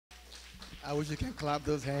I wish you can clap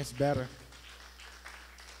those hands better.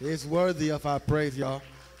 He's worthy of our praise, y'all.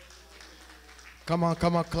 Come on,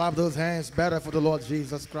 clap those hands better for the Lord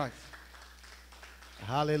Jesus Christ.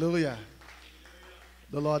 Hallelujah.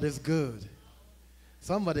 The Lord is good.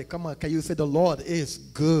 Somebody, come on, can you say the Lord is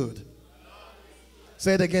good?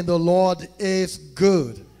 Say it again, the Lord is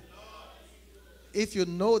good. If you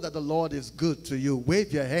know that the Lord is good to you,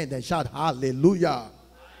 wave your hand and shout hallelujah. Hallelujah.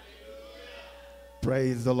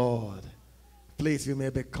 Praise the Lord. Please, you may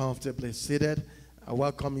be comfortably seated. I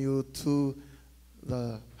welcome you to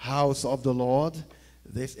the house of the Lord.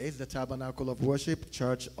 This is the Tabernacle of Worship,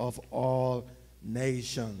 Church of all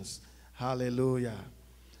nations. Hallelujah.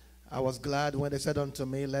 I was glad when they said unto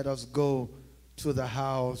me, let us go to the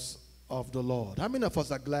house of the Lord. How many of us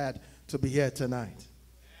are glad to be here tonight?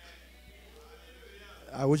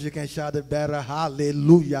 I wish you can shout it better.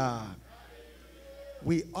 Hallelujah.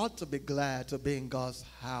 We ought to be glad to be in God's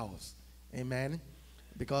house. Amen.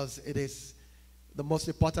 Because it is the most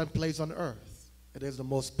important place on earth. It is the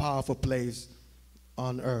most powerful place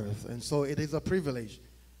on earth. And so it is a privilege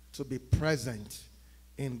to be present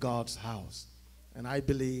in God's house. And I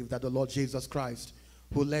believe that the Lord Jesus Christ,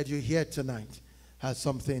 who led you here tonight, has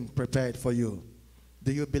something prepared for you.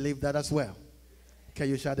 Do you believe that as well? Can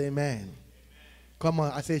you shout amen? Come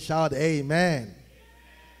on, I say shout amen. Amen.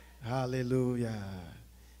 Hallelujah.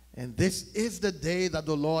 And this is the day that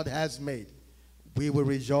the Lord has made. We will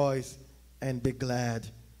rejoice and be glad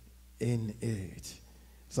in it.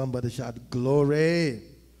 Somebody shout glory. Glory.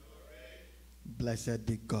 Blessed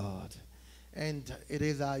be God. And it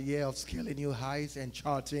is our year of scaling new heights and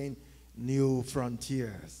charting new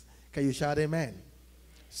frontiers. Can you shout amen?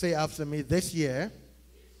 Say after me, this year,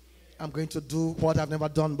 I'm going to do what I've never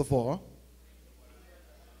done before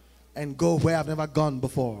and go where I've never gone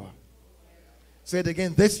before. Say it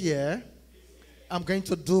again. This year, I'm going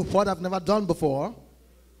to do what I've never done before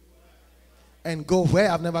and go where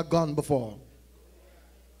I've never gone before.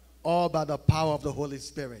 All by the power of the Holy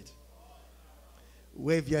Spirit.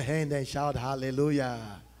 Wave your hand and shout hallelujah.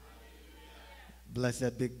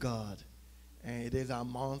 Blessed be God. And it is our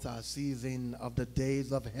month, our season of the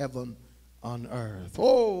days of heaven on earth.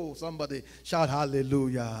 Oh, somebody shout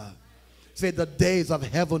hallelujah. Say the days of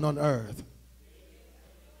heaven on earth.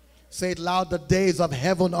 Say it loud, the days of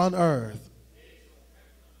heaven on earth.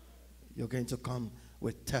 You're going to come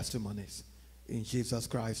with testimonies in Jesus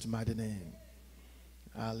Christ's mighty name.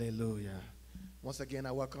 Hallelujah. Once again,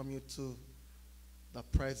 I welcome you to the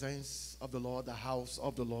presence of the Lord, the house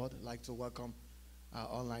of the Lord. I'd like to welcome our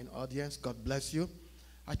online audience. God bless you.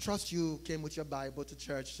 I trust you came with your Bible to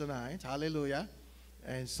church tonight. Hallelujah.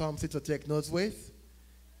 And something to take notes with.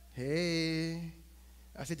 Hey,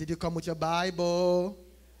 I said, did you come with your Bible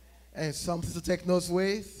and something to take notes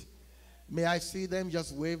with? May I see them?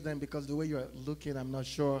 Just wave them, because the way you're looking, I'm not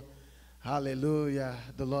sure. Hallelujah.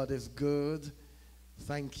 The Lord is good.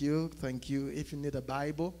 Thank you. Thank you. If you need a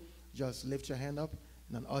Bible, just lift your hand up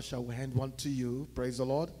and an usher will hand one to you. Praise the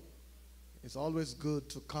Lord. It's always good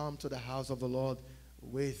to come to the house of the Lord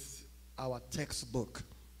with our textbook.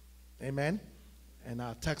 Amen. And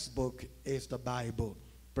our textbook is the Bible.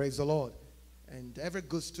 Praise the Lord. And every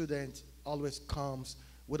good student always comes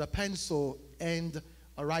with a pencil and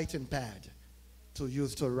a writing pad to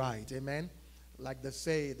use to write. Amen. Like they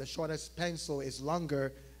say, the shortest pencil is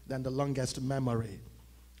longer than the longest memory.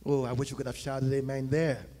 Oh, I wish you could have shouted amen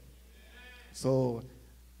there. Amen. So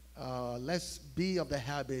let's be of the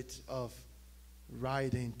habit of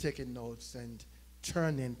writing, taking notes, and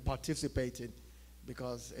turning, participating,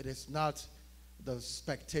 because it is not the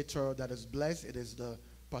spectator that is blessed, it is the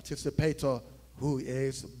participator who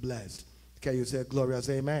is blessed. Can you say glorious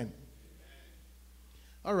amen? Amen?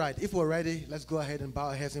 All right, if we're ready, let's go ahead and bow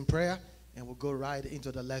our heads in prayer, and we'll go right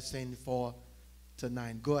into the lesson for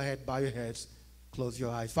tonight. Go ahead, bow your heads, close your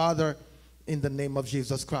eyes. Father, in the name of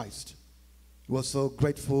Jesus Christ, we're so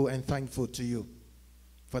grateful and thankful to you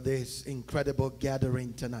for this incredible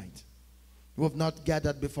gathering tonight. We've not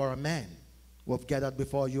gathered before a man. We've gathered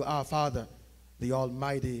before you, our Father, the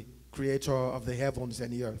Almighty Creator of the heavens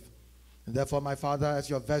and the earth. And therefore, my Father, as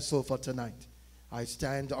your vessel for tonight, I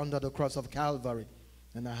stand under the cross of Calvary,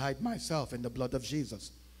 and I hide myself in the blood of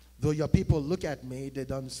Jesus. Though your people look at me, they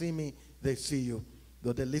don't see me, they see you.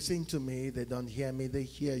 Though they listen to me, they don't hear me, they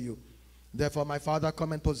hear you. Therefore, my Father,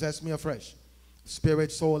 come and possess me afresh,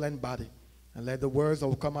 spirit, soul, and body. And let the words that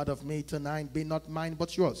will come out of me tonight be not mine,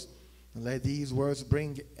 but yours. And let these words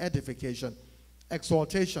bring edification,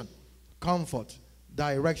 exhortation, comfort,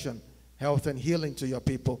 direction, health, and healing to your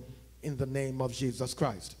people in the name of Jesus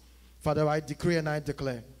Christ. Father, I decree and I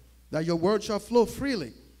declare that your word shall flow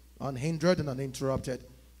freely, unhindered and uninterrupted,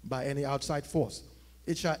 by any outside force.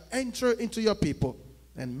 It shall enter into your people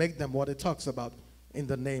and make them what it talks about in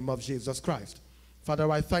the name of Jesus Christ. Father,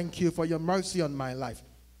 I thank you for your mercy on my life.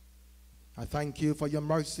 I thank you for your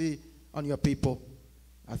mercy on your people.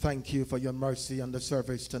 I thank you for your mercy on the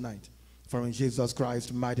service tonight. For in Jesus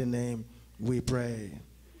Christ's mighty name we pray.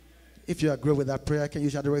 If you agree with that prayer, can you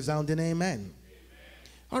shout a resounding amen? Amen.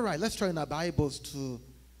 All right, let's turn our Bibles to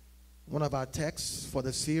one of our texts for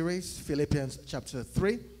the series, Philippians chapter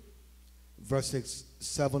 3, verses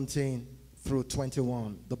 17 through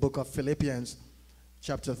 21. The book of Philippians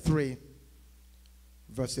chapter 3,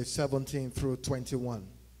 verses 17 through 21.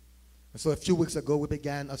 So a few weeks ago, we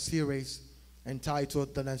began a series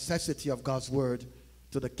entitled The Necessity of God's Word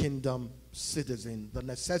to the Kingdom Citizen. The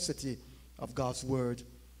necessity of God's Word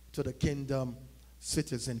to the Kingdom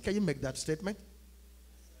Citizen. Can you make that statement?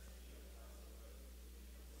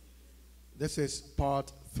 This is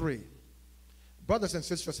part 3. Brothers and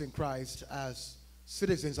sisters in Christ, as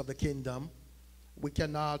citizens of the kingdom, we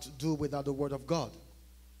cannot do without the Word of God.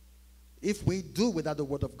 If we do without the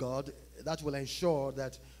Word of God, that will ensure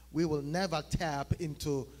that we will never tap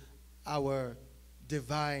into our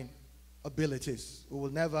divine abilities. We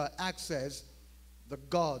will never access the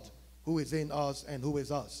God who is in us and who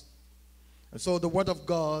is us. And so the Word of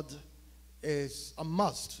God is a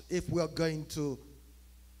must if we are going to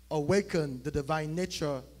awaken the divine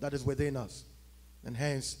nature that is within us. And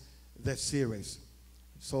hence this series.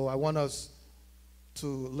 So I want us to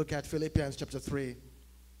look at Philippians chapter 3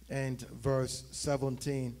 and verse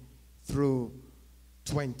 17 through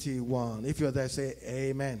 21. If you're there, say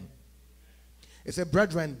amen. It said,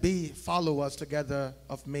 brethren, be followers together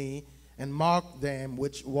of me, and mark them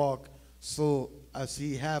which walk so as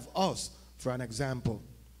ye have us for an example.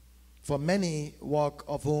 For many walk,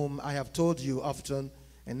 of whom I have told you often,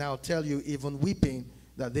 and now tell you even weeping,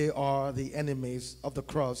 that they are the enemies of the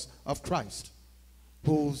cross of Christ,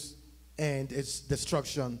 whose end is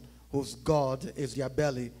destruction, whose God is their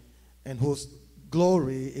belly, and whose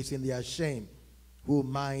glory is in their shame, who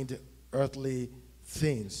mind earthly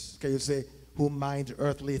things. Can you say, who mind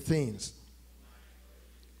earthly things?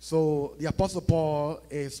 So the Apostle Paul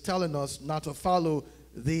is telling us not to follow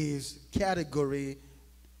these category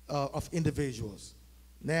of individuals.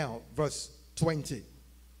 Now, verse 20.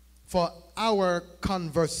 For our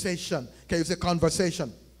conversation. Can you say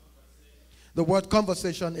conversation? The word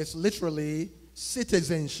conversation is literally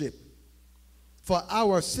citizenship. For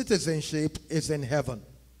our citizenship is in heaven.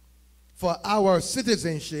 For our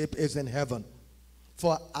citizenship is in heaven.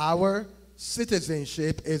 For our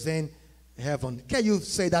citizenship is in heaven. Can you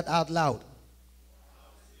say that out loud?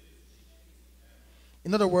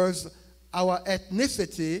 In other words, our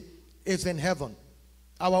ethnicity is in heaven.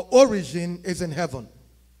 Our origin is in heaven.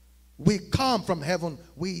 We come from heaven.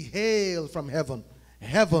 We hail from heaven.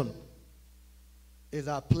 Heaven is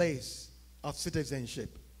our place of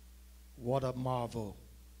citizenship. What a marvel.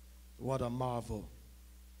 What a marvel.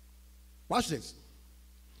 Watch this.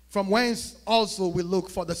 From whence also we look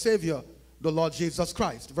for the Savior, the Lord Jesus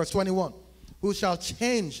Christ. Verse 21. Who shall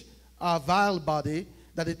change our vile body,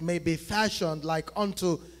 that it may be fashioned like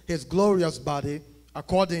unto his glorious body,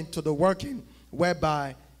 according to the working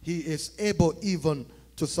whereby he is able even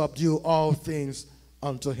to subdue all things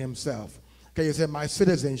unto himself. Can you say, my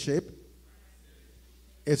citizenship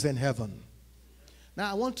is in heaven?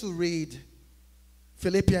 Now I want to read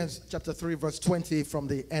Philippians chapter 3 verse 20 from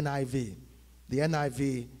the NIV. The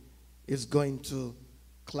NIV is going to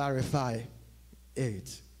clarify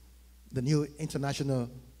it. The New International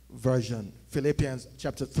Version. Philippians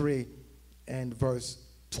chapter 3 and verse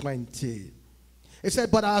 20. It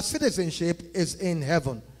said, but our citizenship is in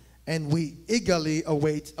heaven, and we eagerly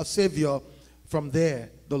await a Savior from there,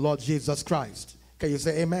 the Lord Jesus Christ. Can you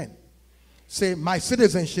say amen? Say, my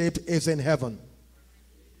citizenship is in heaven.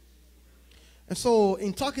 And so,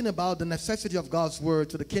 in talking about the necessity of God's word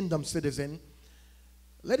to the kingdom citizen,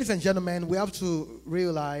 ladies and gentlemen, we have to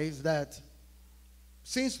realize that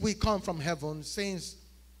since we come from heaven, since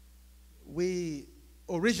we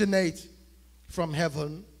originate from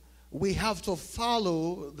heaven, we have to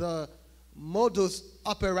follow the modus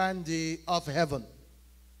operandi of heaven.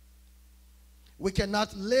 We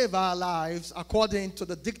cannot live our lives according to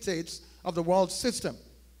the dictates of the world system.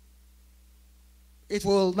 It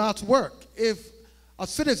will not work if a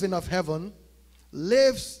citizen of heaven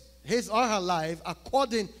lives his or her life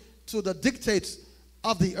according to the dictates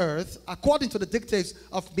of the earth, according to the dictates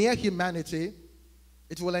of mere humanity.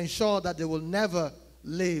 It will ensure that they will never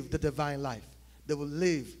live the divine life. They will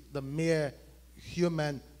live the mere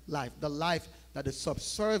human life, the life that is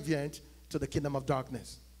subservient to the kingdom of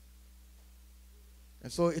darkness.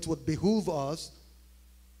 And so it would behoove us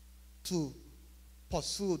to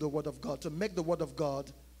pursue the Word of God, to make the Word of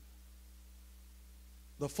God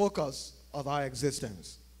the focus of our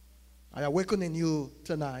existence. I awaken in you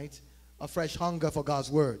tonight a fresh hunger for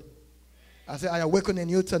God's Word. I say, I awaken in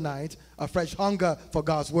you tonight a fresh hunger for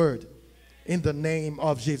God's Word in the name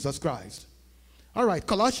of Jesus Christ. All right,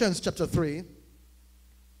 Colossians chapter 3,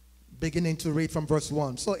 beginning to read from verse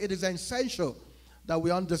 1. So it is essential that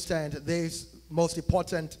we understand this most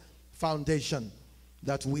important foundation,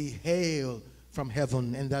 that we hail from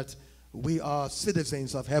heaven and that we are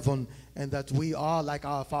citizens of heaven and that we are like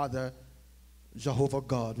our Father, Jehovah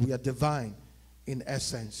God. We are divine in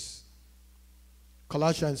essence.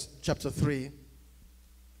 Colossians chapter 3,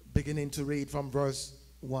 beginning to read from verse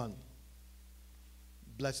 1.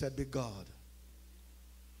 Blessed be God.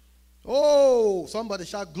 Oh, somebody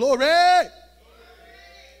shout glory. Glory.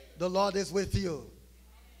 The Lord is with you.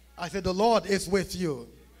 I said the Lord is with you.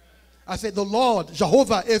 I said the Lord,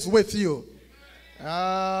 Jehovah, is with you.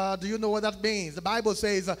 Do you know what that means? The Bible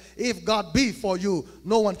says, if God be for you,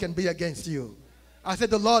 no one can be against you. I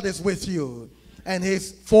said the Lord is with you and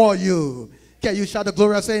he's for you. Can you shout a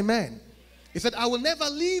glorious amen? He said, I will never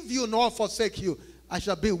leave you nor forsake you. I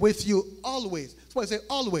shall be with you always. That's why I say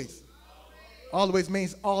always. Always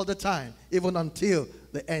means all the time, even until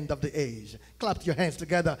the end of the age. Clap your hands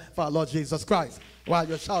together for our Lord Jesus Christ while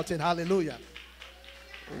you're shouting hallelujah.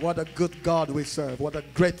 What a good God we serve. What a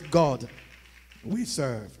great God we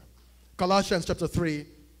serve. Colossians chapter 3,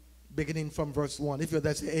 beginning from verse 1. If you're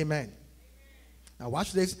there, say amen. Now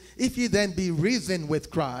watch this. If ye then be risen with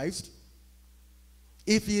Christ,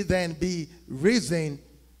 if ye then be risen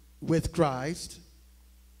with Christ,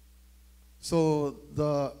 so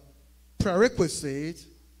the prerequisite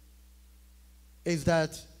is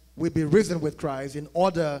that we be risen with Christ in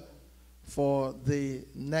order for the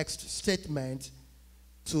next statement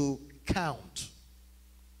to count.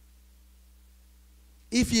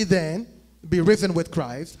 If ye then be risen with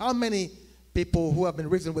Christ, how many people who have been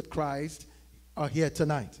risen with Christ are here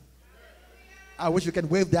tonight? I wish you can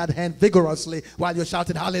wave that hand vigorously while you're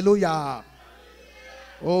shouting hallelujah. Hallelujah.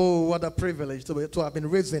 Oh, what a privilege to have been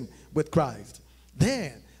risen with Christ.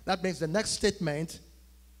 Then, that means the next statement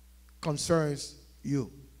concerns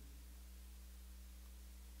you.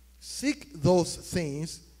 Seek those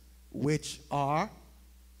things which are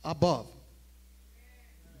above.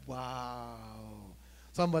 Wow.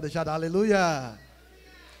 Somebody shout hallelujah. Hallelujah.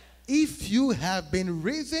 If you have been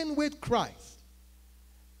risen with Christ,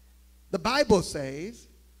 the Bible says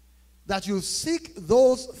that you seek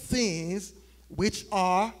those things which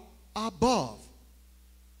are above.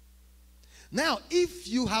 Now, if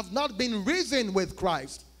you have not been risen with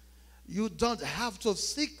Christ, you don't have to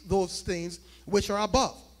seek those things which are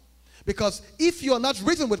above. Because if you are not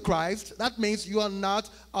risen with Christ, that means you are not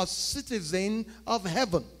a citizen of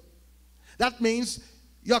heaven. That means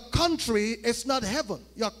your country is not heaven.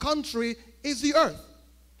 Your country is the earth.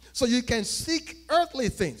 So you can seek earthly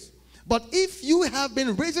things. But if you have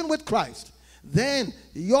been risen with Christ, then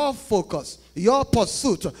your focus, your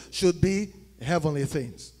pursuit should be heavenly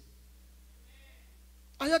things.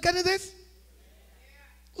 Are you getting this?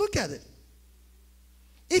 Look at it.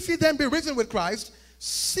 If you then be risen with Christ,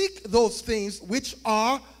 seek those things which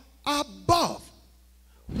are above,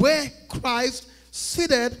 where Christ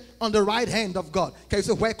seated on the right hand of God. Can you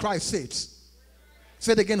say where Christ sits?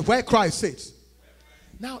 Say it again, where Christ sits.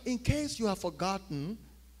 Now, in case you have forgotten,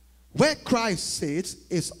 where Christ sits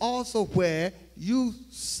is also where you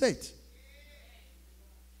sit.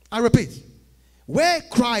 I repeat, where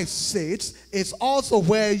Christ sits is also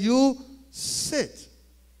where you sit.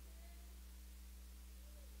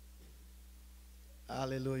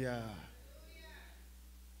 Hallelujah.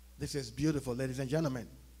 This is beautiful, ladies and gentlemen.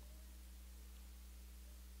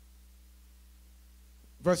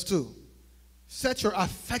 Verse 2. Set your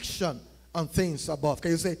affection on things above.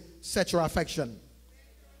 Can you say, set your affection?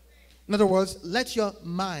 In other words, let your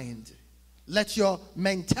mind, let your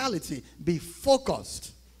mentality be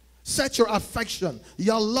focused. Set your affection,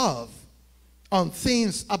 your love on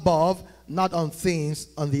things above, not on things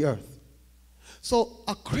on the earth. So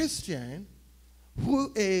a Christian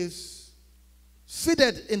who is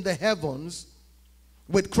seated in the heavens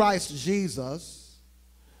with Christ Jesus,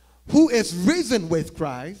 who is risen with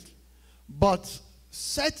Christ, but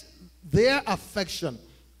set their affection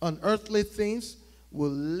on earthly things, will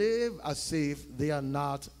live as if they are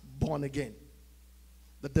not born again.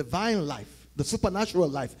 The divine life, the supernatural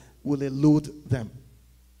life will elude them.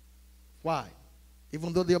 Why?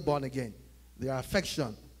 Even though they are born again, their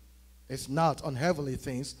affection is not on heavenly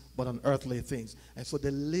things, but on earthly things. And so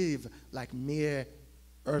they live like mere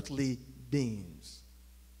earthly beings.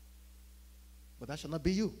 But that shall not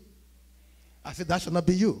be you. I said, that shall not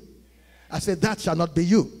be you. I said, that shall not be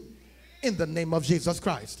you. In the name of Jesus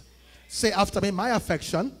Christ. Say after me, my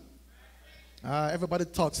affection. Everybody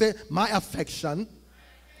talk. Say, my affection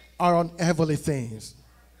are on heavenly things.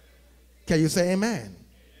 Can you say amen?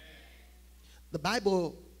 The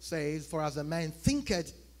Bible says, for as a man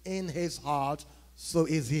thinketh in his heart, so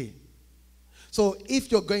is he. So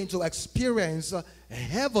if you're going to experience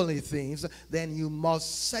heavenly things, then you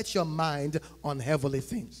must set your mind on heavenly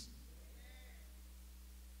things.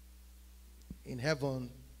 In heaven,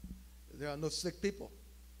 there are no sick people.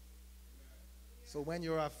 So when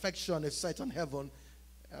your affection is set on heaven,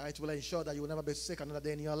 it will ensure that you will never be sick another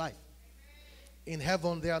day in your life. In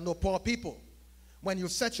heaven, there are no poor people. When you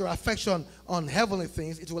set your affection on heavenly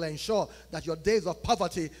things, it will ensure that your days of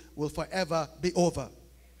poverty will forever be over.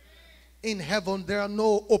 In heaven, there are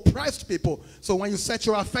no oppressed people. So when you set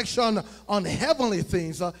your affection on heavenly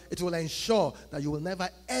things, it will ensure that you will never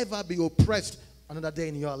ever be oppressed another day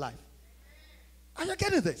in your life. Are you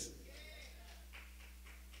getting this?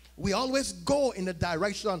 We always go in the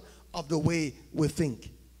direction of the way we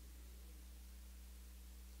think.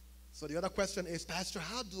 So the other question is, Pastor,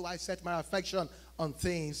 how do I set my affection on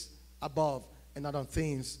things above and not on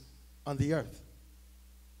things on the earth?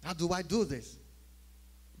 How do I do this?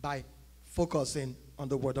 By focusing on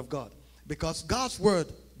the Word of God. Because God's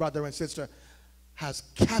Word, brother and sister, has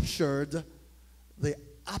captured the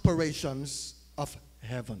operations of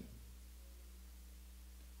heaven.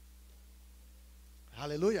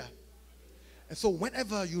 Hallelujah. And so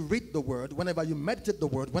whenever you read the Word, whenever you meditate the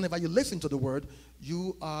Word, whenever you listen to the Word,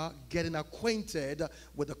 you are getting acquainted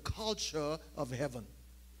with the culture of heaven.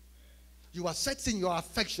 You are setting your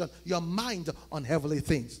affection, your mind on heavenly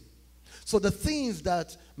things. So the things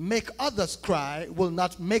that make others cry will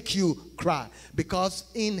not make you cry. Because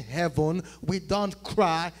in heaven, we don't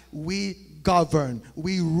cry, we govern,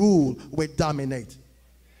 we rule, we dominate.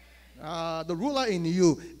 The ruler in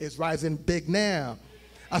you is rising big now.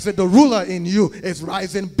 I said the ruler in you is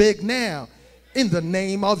rising big now. In the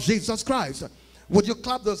name of Jesus Christ. Would you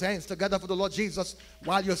clap those hands together for the Lord Jesus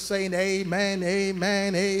while you're saying amen,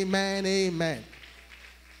 amen, amen, amen.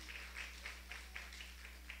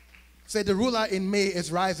 Say, the ruler in me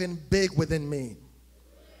is rising big within me.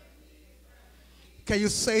 Can you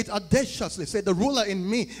say it audaciously? Say, the ruler in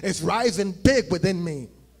me is rising big within me.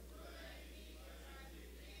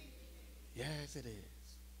 Yes, it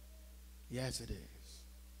is. Yes, it is.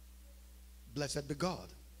 Blessed be God.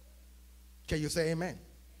 Can you say amen?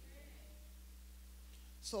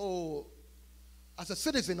 So, as a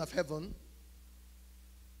citizen of heaven,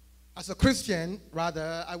 as a Christian,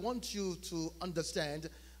 rather, I want you to understand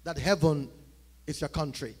that heaven is your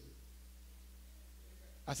country.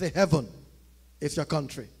 I say heaven is your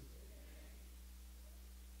country.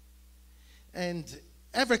 And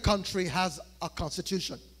every country has a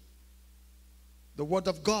constitution. The Word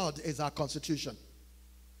of God is our constitution.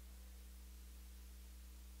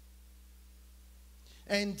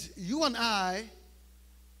 And you and I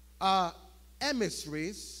are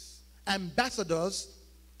emissaries, ambassadors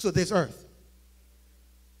to this earth.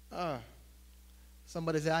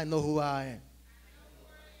 Somebody say, I know who I am.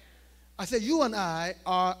 I say, you and I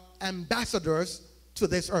are ambassadors to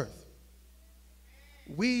this earth.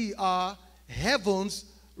 We are heaven's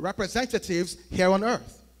representatives here on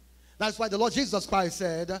earth. That's why the Lord Jesus Christ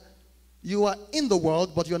said, you are in the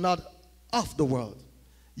world, but you're not of the world.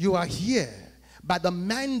 You are here by the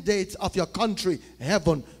mandate of your country,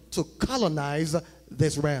 heaven, to colonize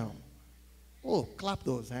this realm. Oh, clap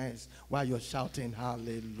those hands while you're shouting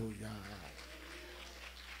hallelujah.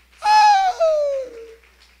 Oh!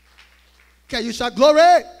 Can you shout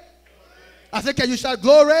glory? I said, can you shout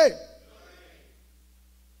glory?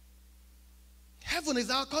 Heaven is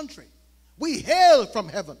our country. We hail from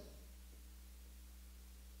heaven.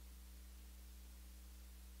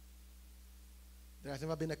 There has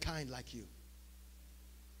never been a kind like you.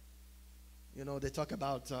 You know, they talk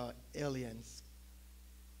about aliens.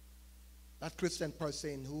 That Christian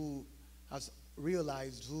person who has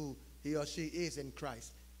realized who he or she is in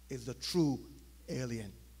Christ is the true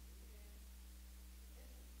alien.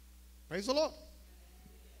 Praise the Lord.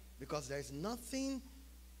 Because there is nothing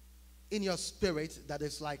in your spirit that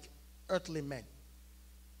is like earthly men.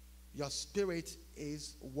 Your spirit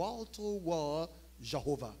is wall-to-wall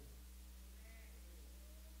Jehovah.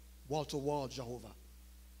 Wall-to-wall Jehovah.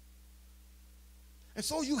 And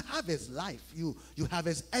so you have his life. You have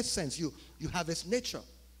his essence. You have his nature.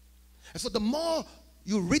 And so the more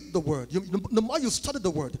you read the word, the more you study the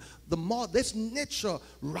word, the more this nature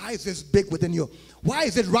rises big within you. Why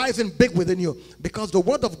is it rising big within you? Because the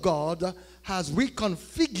word of God has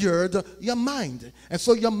reconfigured your mind. And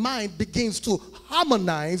so your mind begins to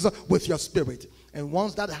harmonize with your spirit. And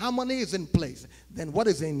once that harmony is in place, then what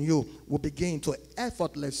is in you will begin to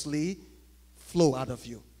effortlessly flow out of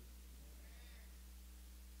you.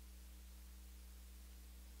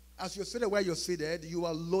 As you're seated where you're seated, you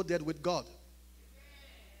are loaded with God.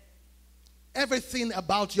 Everything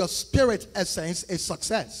about your spirit essence is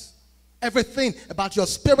success. Everything about your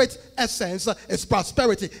spirit essence is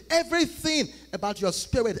prosperity. Everything about your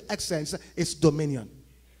spirit essence is dominion.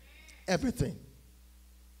 Everything.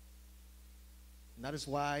 And that is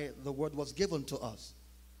why the word was given to us,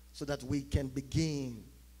 so that we can begin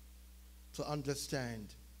to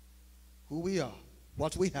understand who we are,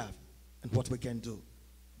 what we have, and what we can do.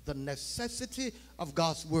 The necessity of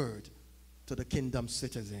God's word to the kingdom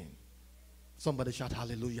citizen. Somebody shout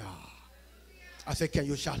hallelujah. I say, can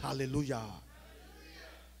you shout hallelujah?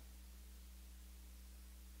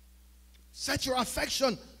 Set your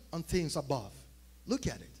affection on things above. Look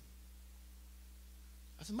at it.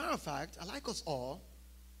 As a matter of fact, I'd like us all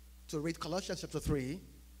to read Colossians chapter 3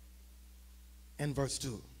 and verse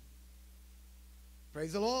 2.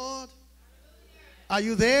 Praise the Lord. Are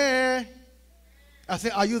you there? I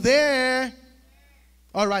say, are you there?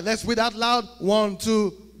 All right, let's read out loud. 1,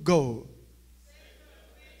 2, go.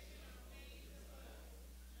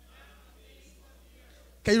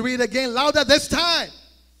 Can you read it again louder this time?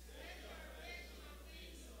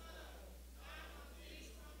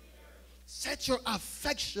 Set your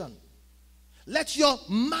affection. Let your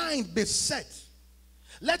mind be set.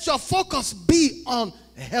 Let your focus be on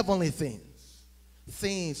heavenly things.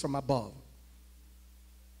 Things from above.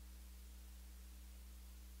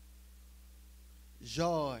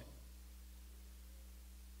 Joy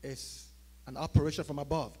is an operation from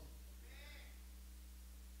above.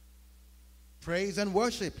 Praise and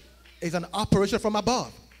worship is an operation from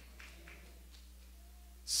above.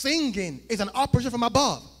 Singing is an operation from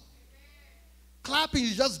above. Clapping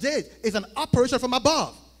you just did is an operation from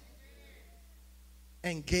above.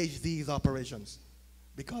 Engage these operations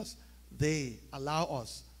because they allow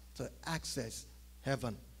us to access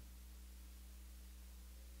heaven.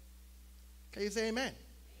 Can you say amen? Amen?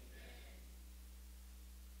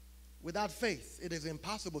 Without faith, it is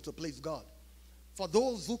impossible to please God. For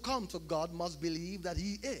those who come to God must believe that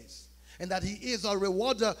he is, and that he is a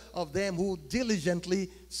rewarder of them who diligently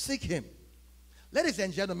seek him. Ladies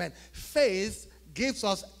and gentlemen, faith gives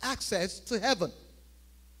us access to heaven.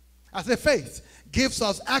 I say faith gives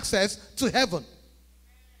us access to heaven.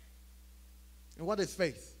 And what is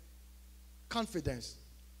faith? Confidence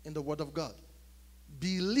in the word of God.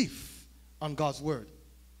 Belief on God's word.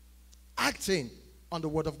 Acting on the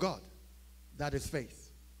word of God. That is faith.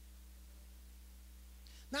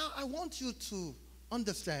 Now, I want you to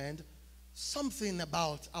understand something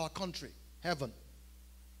about our country, heaven.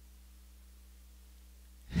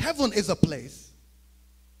 Heaven is a place.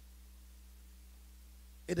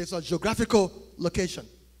 It is a geographical location.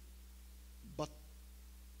 But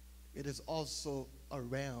it is also a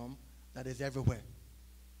realm that is everywhere.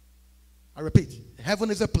 I repeat, heaven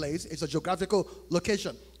is a place. It's a geographical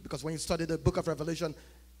location. Because when you study the book of Revelation,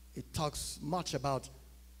 it talks much about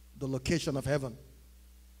the location of heaven.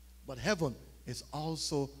 But heaven is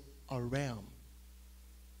also a realm.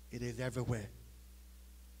 It is everywhere.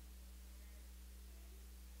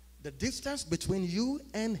 The distance between you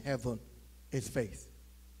and heaven is faith.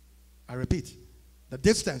 I repeat, the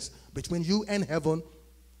distance between you and heaven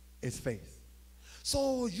is faith.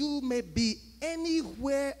 So you may be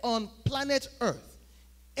anywhere on planet Earth,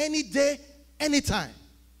 any day, anytime,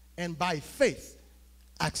 and by faith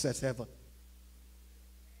access heaven.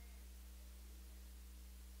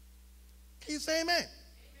 Can you say amen? Amen?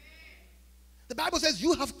 The Bible says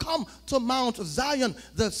you have come to Mount Zion,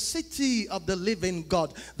 the city of the living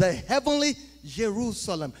God, the heavenly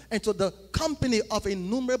Jerusalem, and to the company of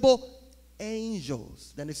innumerable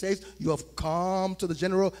angels. Then it says you have come to the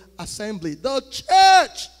general assembly, the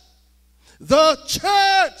church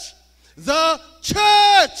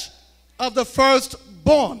of the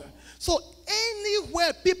firstborn. So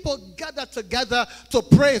anywhere people gather together to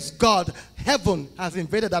praise God, heaven has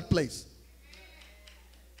invaded that place.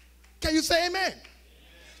 Can you say amen?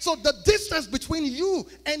 So the distance between you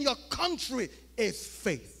and your country is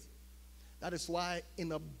faith. That is why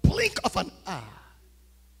in a blink of an eye,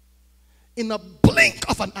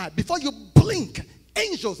 before you blink,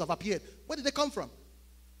 angels have appeared. Where did they come from?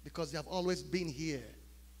 Because they have always been here.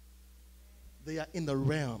 They are in the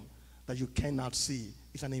realm that you cannot see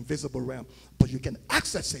It's an invisible realm, but you can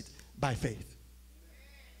access it by faith.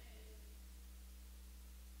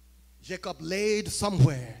 Jacob laid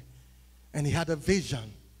somewhere and he had a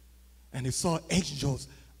vision and he saw angels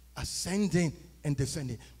ascending and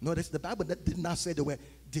descending. Notice the Bible did not say they were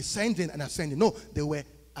descending and ascending. No, they were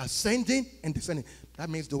ascending and descending. That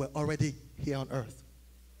means they were already here on earth.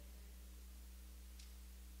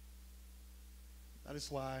 That is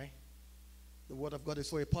why the word of God is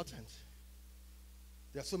so important.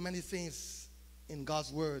 There are so many things in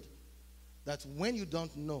God's word that when you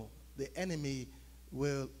don't know, the enemy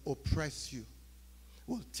will oppress you,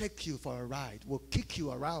 will take you for a ride, will kick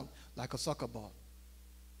you around like a soccer ball.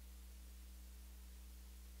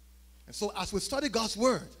 And so as we study God's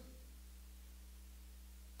word,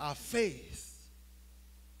 our faith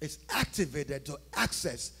is activated to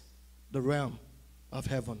access the realm of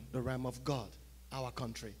heaven, the realm of God, our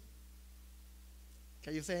country.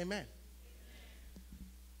 Can you say amen? Amen.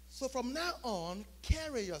 So from now on,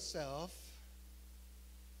 carry yourself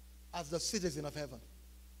as the citizen of heaven.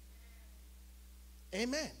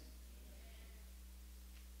 Amen.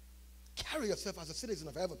 Carry yourself as a citizen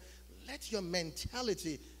of heaven. Let your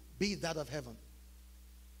mentality be that of heaven.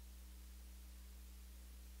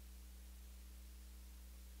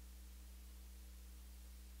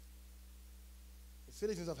 The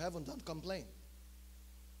citizens of heaven don't complain.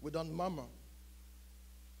 We don't murmur.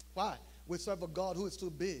 Why? We serve a God who is too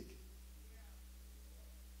big.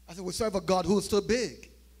 I said we serve a God who is too big.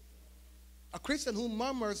 A Christian who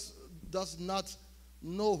murmurs does not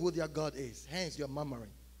know who their God is. Hence, you're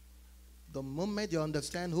murmuring. The moment you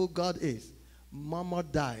understand who God is, murmur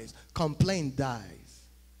dies. Complaint dies.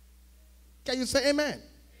 Can you say amen? Amen?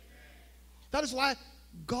 That is why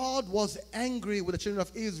God was angry with the children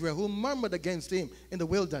of Israel who murmured against him in the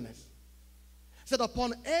wilderness. He said,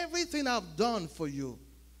 upon everything I've done for you,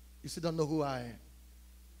 you still don't know who I am.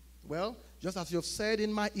 Well, just as you've said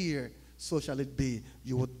in my ear, so shall it be.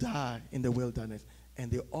 You will die in the wilderness.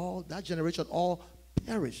 And that generation all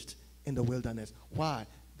perished in the wilderness. Why?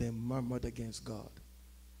 They murmured against God.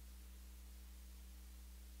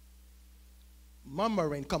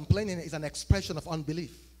 Murmuring, complaining is an expression of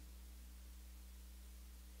unbelief.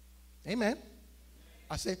 Amen.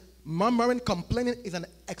 I say murmuring, complaining is an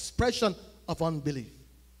expression of unbelief.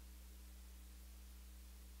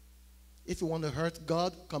 If you want to hurt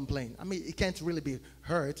God, complain. I mean, it can't really be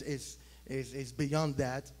hurt. It's beyond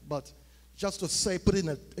that. But just to say, put it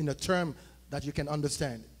in a term that you can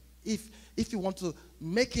understand. If you want to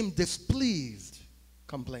make him displeased,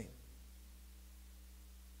 complain.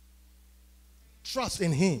 Trust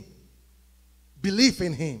in him. Belief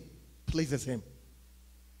in him pleases him.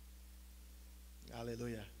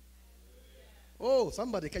 Hallelujah. Oh,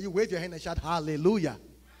 somebody, can you wave your hand and shout hallelujah?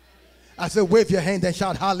 I said wave your hand and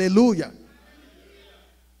shout hallelujah.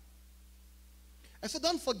 And so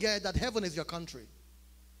don't forget that heaven is your country.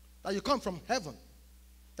 That you come from heaven.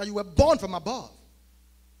 That you were born from above.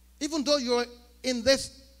 Even though you're in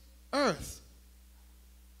this earth,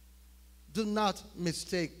 do not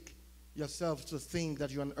mistake yourself to think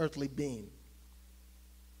that you're an earthly being.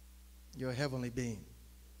 You're a heavenly being.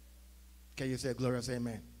 Can you say glorious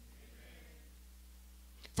amen? Amen.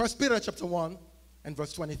 1 Peter chapter 1 and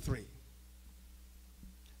verse 23.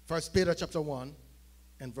 1 Peter chapter 1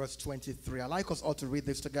 and verse 23. I'd like us all to read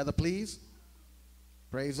this together, please.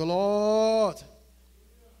 Praise the Lord.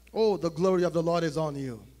 Oh, the glory of the Lord is on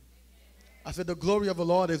you. I said the glory of the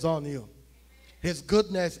Lord is on you. His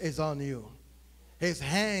goodness is on you. His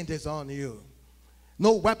hand is on you.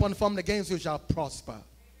 No weapon formed against you shall prosper.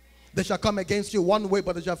 They shall come against you one way,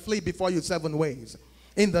 but they shall flee before you 7 ways.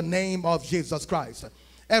 In the name of Jesus Christ.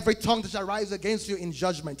 Every tongue that shall rise against you in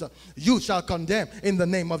judgment, you shall condemn in the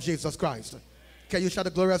name of Jesus Christ. Can you shout a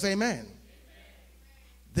glorious amen? Amen?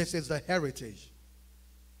 This is the heritage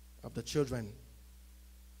of the children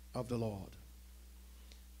of the Lord.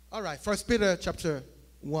 All right, 1 Peter chapter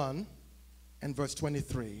 1 and verse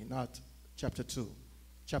 23, not chapter 2.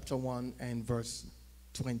 Chapter 1 and verse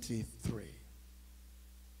 23.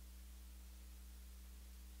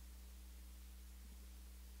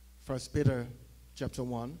 First Peter chapter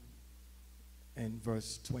 1 and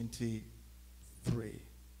verse 23.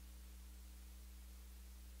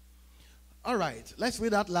 All right, let's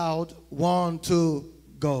read out loud. 1, 2,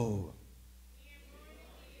 go.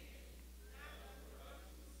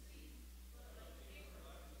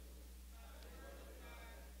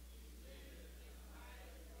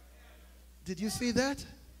 Did you see that?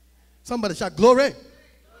 Somebody shout glory.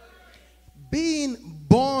 Being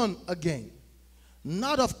born again,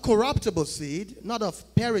 not of corruptible seed, not of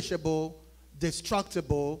perishable,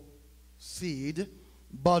 destructible seed,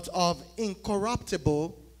 but of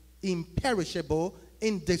incorruptible, imperishable,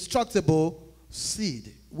 indestructible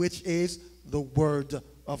seed, which is the word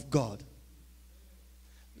of God.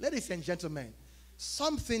 Ladies and gentlemen,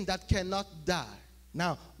 something that cannot die.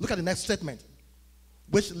 Now, look at the next statement.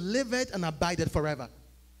 Which liveth and abideth forever.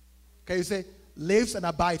 Can you say, lives and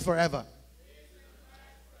abide forever?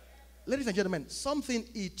 Ladies and gentlemen, something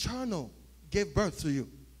eternal gave birth to you.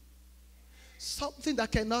 Something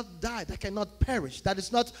that cannot die, that cannot perish, that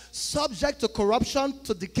is not subject to corruption,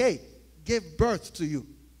 to decay, gave birth to you.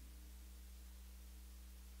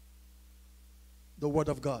 The Word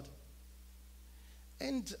of God.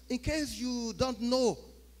 And in case you don't know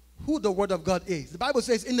who the Word of God is, the Bible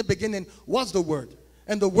says in the beginning was the Word,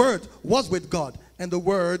 and the Word was with God, and the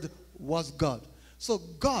Word was God. So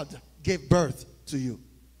God gave birth to you.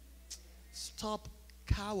 Stop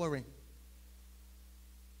cowering.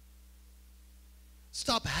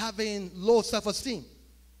 Stop having low self-esteem.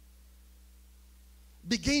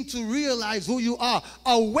 Begin to realize who you are.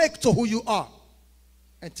 Awake to who you are.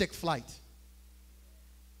 And take flight.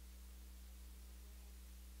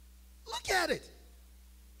 Look at it.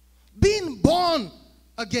 Being born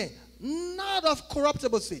again. Not of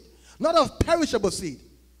corruptible seed. Not of perishable seed.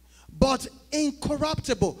 But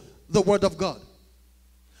incorruptible. The word of God.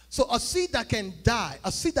 So a seed that can die,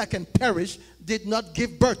 a seed that can perish, did not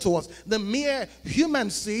give birth to us. The mere human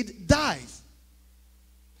seed dies.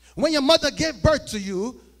 When your mother gave birth to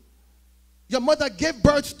you, your mother gave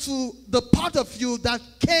birth to the part of you that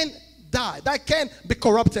can die, that can be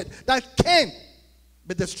corrupted, that can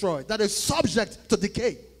be destroyed, that is subject to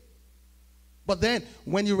decay. But then,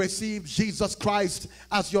 when you receive Jesus Christ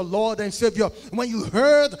as your Lord and Savior, when you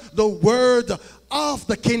heard the word of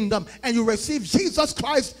the kingdom and you receive Jesus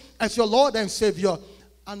Christ as your Lord and Savior,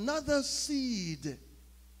 another seed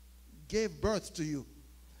gave birth to you.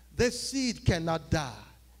 This seed cannot die,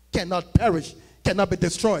 cannot perish, cannot be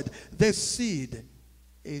destroyed. This seed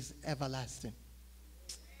is everlasting.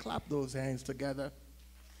 Clap those hands together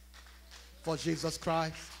for Jesus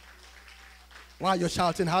Christ. While you're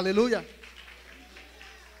shouting hallelujah.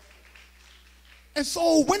 And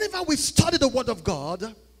so whenever we study the Word of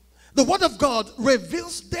God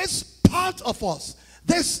reveals this part of us,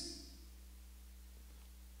 this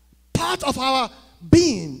part of our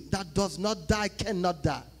being that does not die, cannot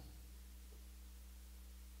die.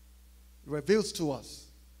 It reveals to us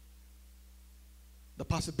the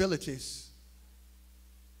possibilities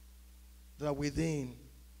that are within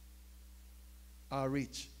our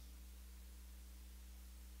reach.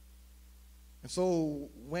 And so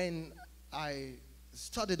when I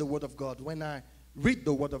study the Word of God, when I read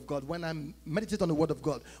the Word of God, when I meditate on the Word of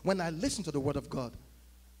God, when I listen to the Word of God,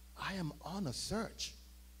 I am on a search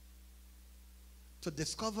to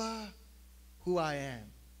discover who I am,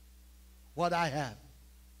 what I have,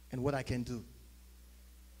 and what I can do.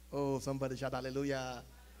 Oh, somebody shout hallelujah.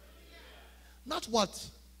 Not what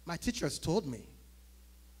my teachers told me.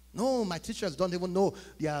 No, my teachers don't even know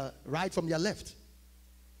their right from their left.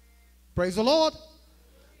 Praise the Lord.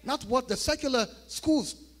 Not what the secular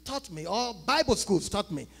schools taught me or Bible schools taught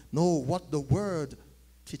me. No, what the Word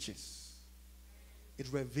teaches. It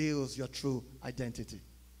reveals your true identity.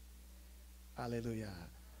 Hallelujah.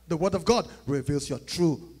 The Word of God reveals your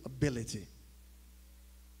true ability.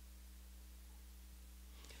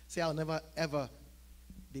 Say, I'll never ever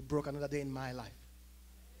be broke another day in my life.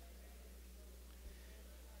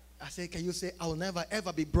 I say, can you say, I'll never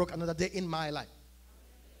ever be broke another day in my life?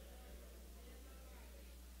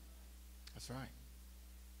 That's right.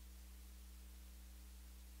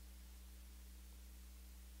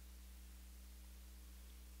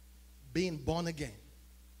 Being born again,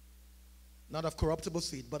 not of corruptible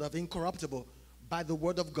seed, but of incorruptible, by the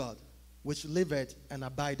word of God, which liveth and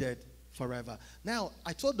abideth forever. Now,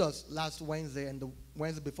 I told us last Wednesday and the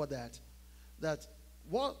Wednesday before that, that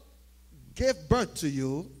what gave birth to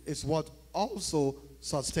you is what also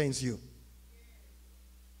sustains you.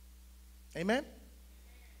 Amen?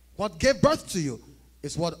 What gave birth to you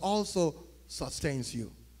is what also sustains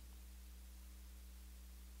you.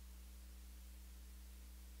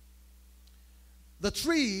 The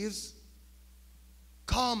trees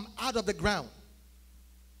come out of the ground.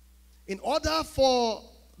 In order for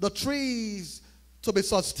the trees to be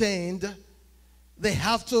sustained, they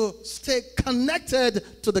have to stay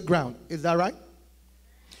connected to the ground. Is that right?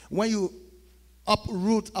 When you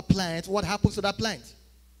uproot a plant, what happens to that plant?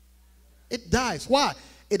 It dies. Why?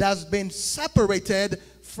 It has been separated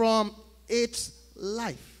from its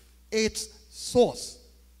life, its source,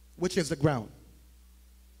 which is the ground.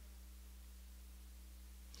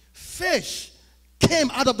 Fish came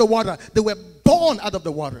out of the water. They were born out of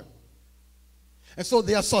the water. And so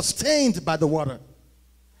they are sustained by the water.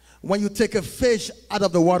 When you take a fish out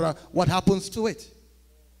of the water, what happens to it?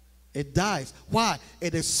 It dies. Why?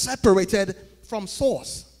 It is separated from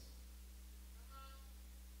source.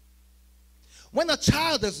 When a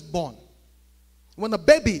child is born, when a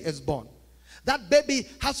baby is born, that baby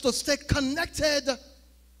has to stay connected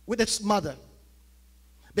with its mother.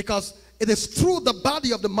 Because it is through the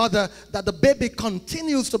body of the mother that the baby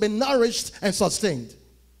continues to be nourished and sustained.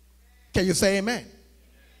 Can you say amen?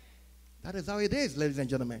 That is how it is, ladies and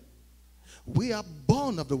gentlemen. We are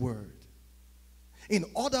born of the word. In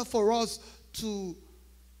order for us to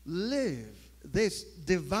live this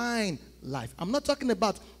divine life. I'm not talking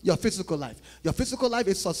about your physical life. Your physical life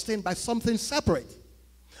is sustained by something separate.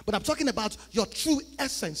 But I'm talking about your true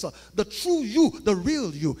essence, the true you, the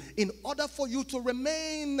real you. In order for you to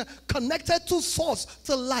remain connected to source,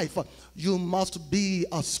 to life, you must be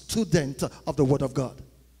a student of the Word of God.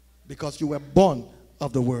 Because you were born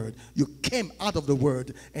of the Word. You came out of the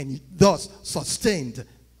Word and thus sustained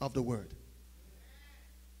of the Word.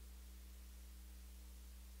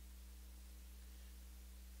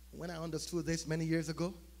 When I understood this many years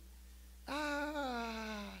ago,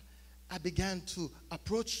 I began to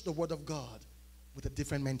approach the Word of God with a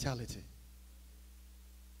different mentality.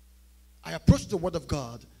 I approached the Word of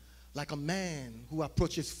God like a man who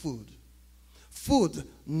approaches food. Food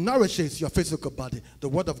nourishes your physical body. The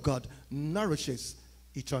Word of God nourishes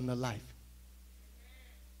eternal life.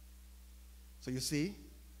 So you see,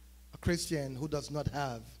 a Christian who does not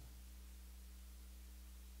have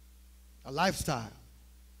a lifestyle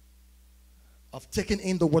of taking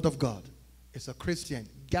in the Word of God is a Christian,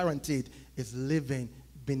 guaranteed, is living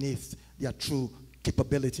beneath their true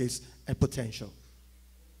capabilities and potential.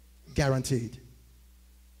 Guaranteed.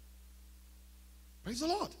 Praise the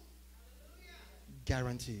Lord.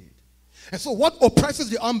 Guaranteed. And so what oppresses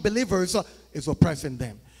the unbelievers is oppressing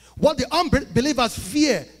them. What the unbelievers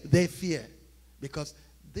fear, they fear. Because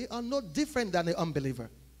they are no different than the unbeliever.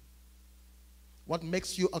 What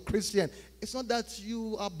makes you a Christian? It's not that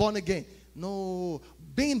you are born again. No,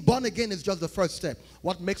 being born again is just the first step.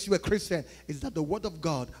 What makes you a Christian is that the Word of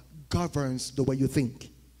God governs the way you think.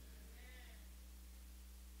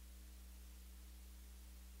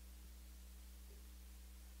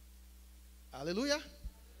 Hallelujah.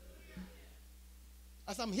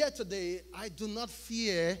 As I'm here today, I do not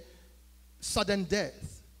fear sudden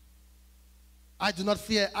death. I do not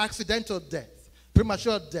fear accidental death,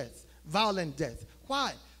 premature death, violent death.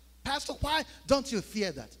 Why? Pastor, why don't you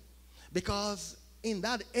fear that? Because in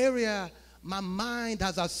that area, my mind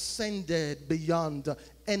has ascended beyond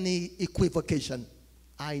any equivocation.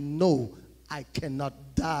 I know I cannot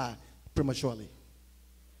die prematurely.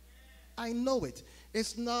 I know it.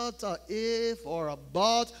 It's not a if or a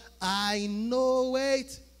but. I know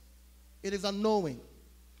it. It is a knowing.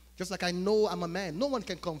 Just like I know I'm a man. No one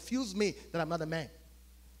can confuse me that I'm not a man.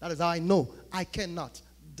 That is how I know I cannot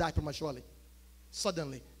die prematurely,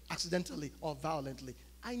 suddenly, accidentally, or violently.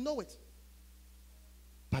 I know it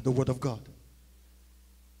by the Word of God.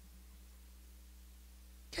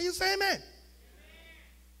 Can you say amen?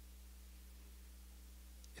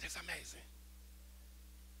 It is amazing.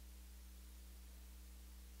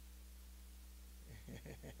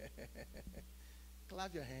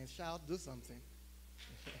 Clap your hands, shout, do something.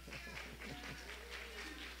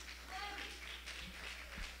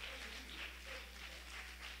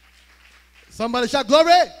 Somebody shout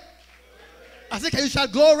glory. I said, can you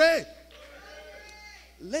shout glory?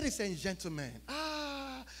 Ladies and gentlemen,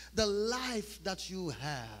 the life that you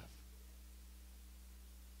have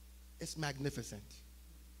is magnificent.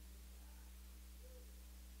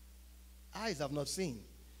 Eyes have not seen,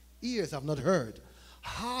 ears have not heard,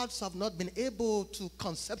 hearts have not been able to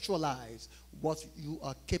conceptualize what you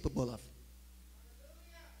are capable of.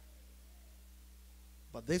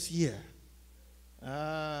 But this year,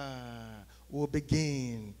 will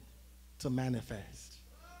begin to manifest.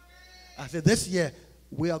 I said this year,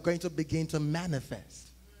 we are going to begin to manifest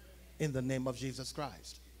in the name of Jesus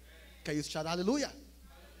Christ. Can you shout hallelujah?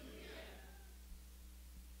 Hallelujah.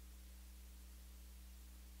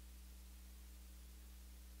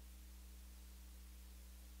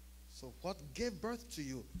 So what gave birth to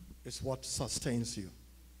you is what sustains you.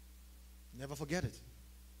 Never forget it.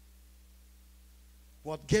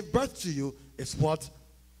 What gave birth to you is what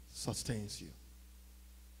sustains you.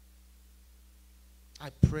 I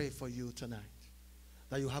pray for you tonight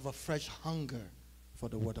that you have a fresh hunger for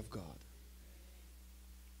the Word of God.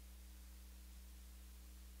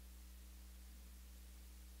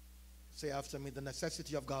 Say after me, the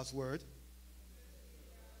necessity of God's Word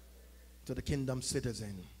to the kingdom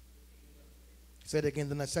citizen. Say it again,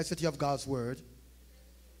 the necessity of God's Word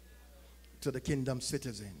to the kingdom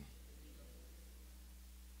citizen.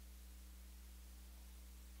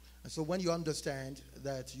 And so when you understand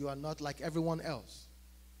that you are not like everyone else,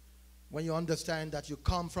 when you understand that you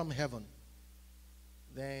come from heaven,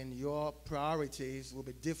 then your priorities will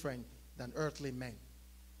be different than earthly men.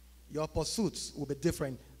 Your pursuits will be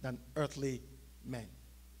different than earthly men.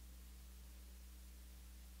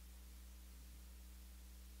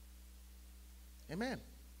 Amen.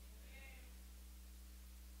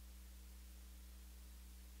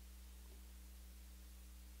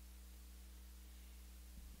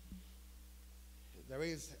 There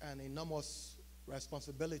is an enormous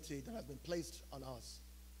responsibility that has been placed on us.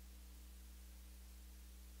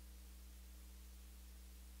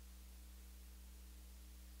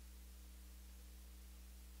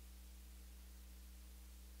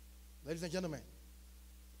 Ladies and gentlemen,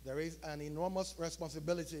 there is an enormous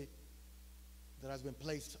responsibility that has been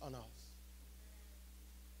placed on us.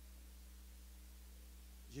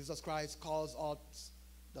 Jesus Christ calls us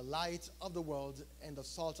the light of the world and the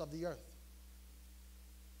salt of the earth.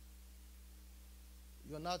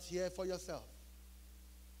 You're not here for yourself.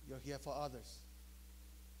 You're here for others.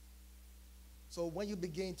 So when you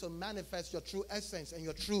begin to manifest your true essence and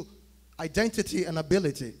your true identity and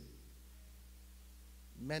ability,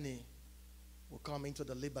 many will come into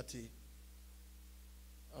the liberty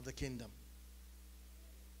of the kingdom.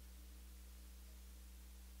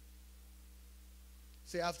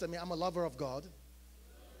 Say after me, I'm a lover of God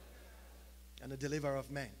and a deliverer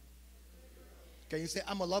of men. Can you say,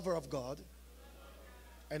 I'm a lover of God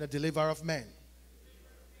and a deliverer of men?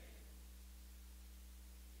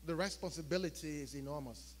 The responsibility is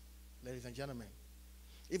enormous, ladies and gentlemen.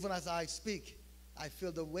 Even as I speak, I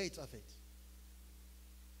feel the weight of it.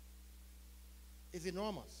 It's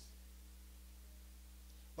enormous.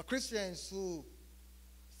 But Christians who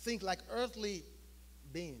think like earthly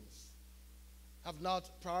beings have not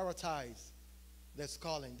prioritized this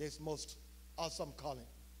calling, this most awesome calling.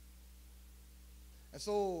 And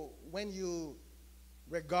so when you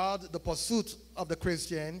regard the pursuit of the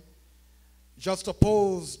Christian,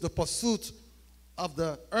 juxtapose the pursuit of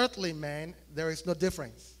the earthly man, there is no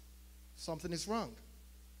difference. Something is wrong.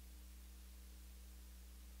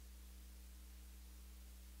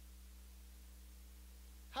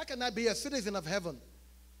 How can I be a citizen of heaven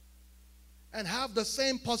and have the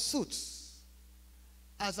same pursuits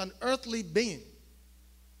as an earthly being?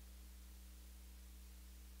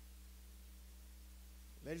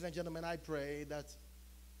 Ladies and gentlemen, I pray that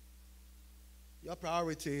your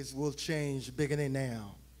priorities will change beginning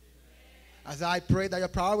now. As I pray that your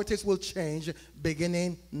priorities will change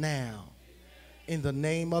beginning now. In the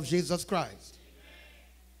name of Jesus Christ.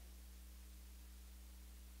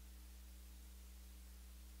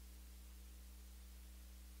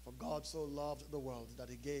 For God so loved the world that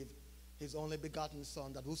he gave his only begotten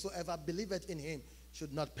Son, that whosoever believeth in him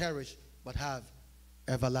should not perish, but have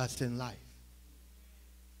everlasting life.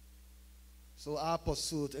 So our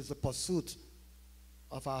pursuit is the pursuit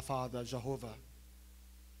of our Father, Jehovah.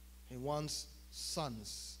 He wants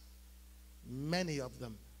sons, many of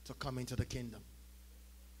them, to come into the kingdom.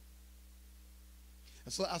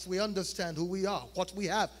 And so as we understand who we are, what we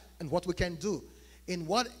have, and what we can do, in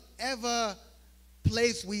whatever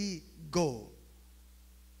place we go,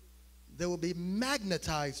 they will be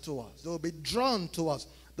magnetized to us. They will be drawn to us.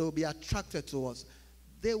 They will be attracted to us.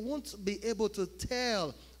 They won't be able to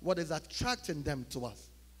tell what is attracting them to us.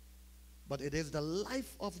 But it is the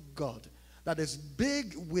life of God that is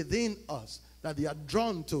big within us that they are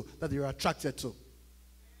drawn to, that they are attracted to.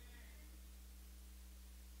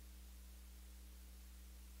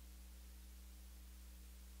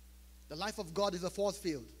 The life of God is a force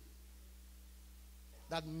field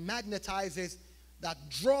that magnetizes, that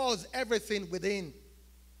draws everything within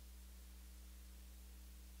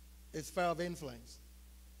its sphere of influence.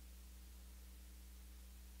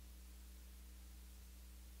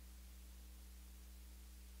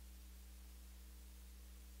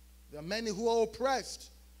 There are many who are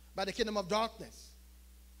oppressed by the kingdom of darkness.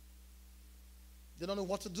 They don't know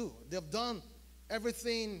what to do. They've done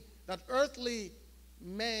everything that earthly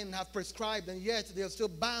men have prescribed, and yet they are still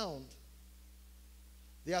bound.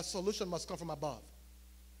 Their solution must come from above.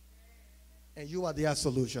 And you are their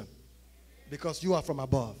solution, because you are from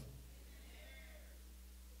above.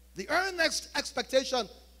 The earnest expectation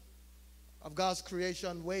of God's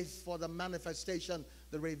creation waits for the manifestation,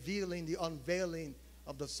 the revealing, the unveiling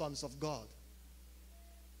of the sons of God.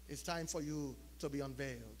 It's time for you to be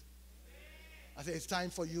unveiled. I say it's time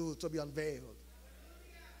for you to be unveiled.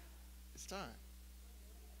 It's time.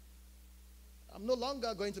 I'm no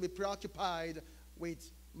longer going to be preoccupied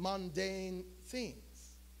with mundane things.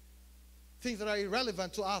 things that are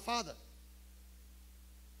irrelevant to our Father.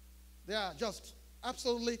 They are just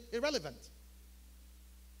absolutely irrelevant.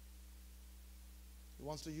 He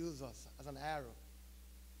wants to use us as an arrow,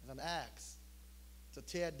 as an axe, to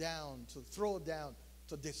tear down, to throw down,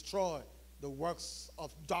 to destroy the works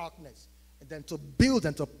of darkness, and then to build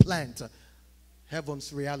and to plant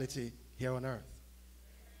heaven's reality here on earth.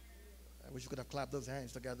 I wish you could have clapped those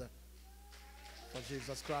hands together for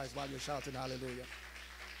Jesus Christ while you're shouting hallelujah.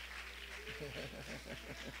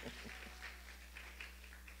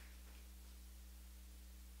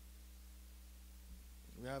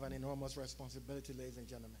 We have an enormous responsibility, ladies and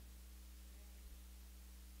gentlemen.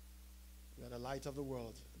 We are the light of the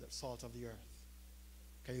world, the salt of the earth.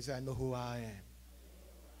 Can you say, I know who I am?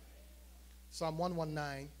 Psalm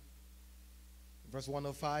 119, verse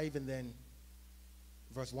 105, and then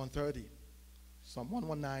verse 130. Psalm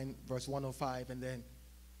 119, verse 105, and then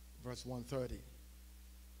verse 130.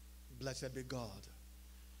 Blessed be God.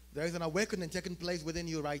 There is an awakening taking place within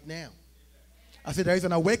you right now. I said there is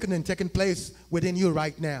an awakening taking place within you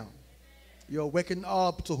right now. You're waking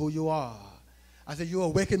up to who you are. I said you are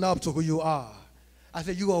waking up to who you are. I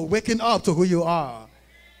said you are waking up to who you are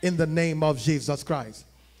in the name of Jesus Christ.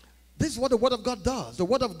 This is what the Word of God does. The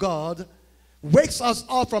Word of God wakes us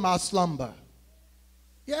up from our slumber.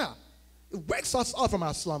 Yeah, it wakes us up from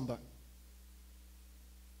our slumber.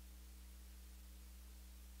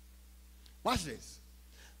 Watch this.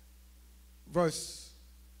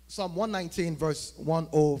 Psalm 119, verse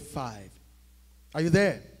 105. Are you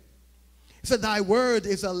there? It said, thy word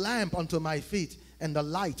is a lamp unto my feet and a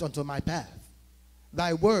light unto my path.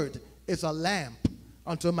 Thy word is a lamp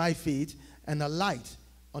unto my feet and a light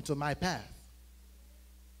unto my path.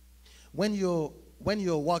 When you're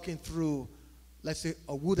walking through, let's say,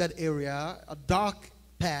 a wooded area, a dark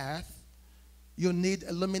path, you need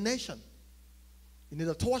illumination. You need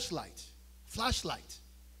a torchlight, flashlight,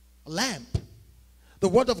 a lamp. The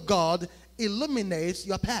Word of God illuminates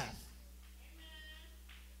your path.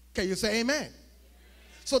 Can you say amen?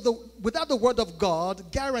 So without the Word of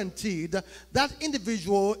God, guaranteed, that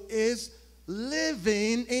individual is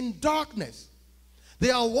living in darkness. They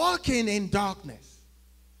are walking in darkness.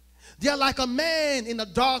 They are like a man in a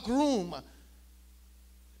dark room.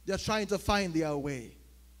 They are trying to find their way.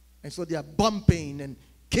 And so they are bumping and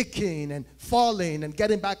kicking and falling and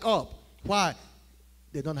getting back up. Why?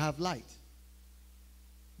 They don't have light.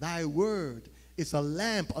 Thy word is a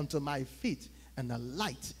lamp unto my feet and a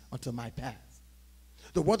light unto my path.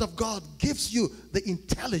 The Word of God gives you the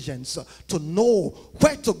intelligence to know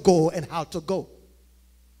where to go and how to go.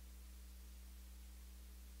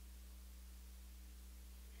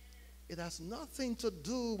 It has nothing to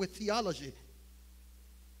do with theology.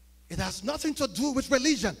 It has nothing to do with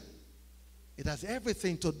religion. It has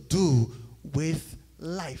everything to do with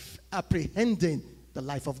life, apprehending the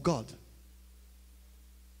life of God.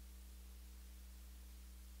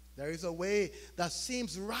 There is a way that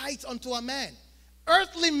seems right unto a man.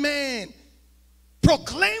 Earthly men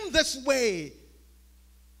proclaim this way.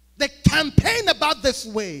 They campaign about this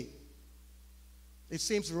way. It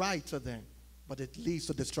seems right to them, but it leads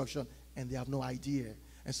to destruction, and they have no idea.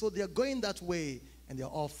 And so they are going that way, and they are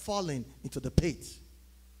all falling into the pit.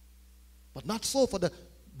 But not so for the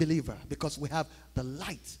believer, because we have the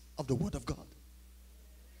light of the Word of God.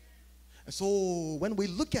 And so when we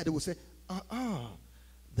look at it, we say,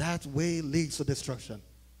 that way leads to destruction.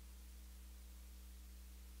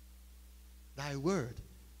 Thy word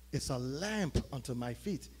is a lamp unto my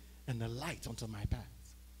feet and a light unto my path.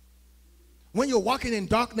 When you're walking in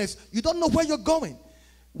darkness, you don't know where you're going.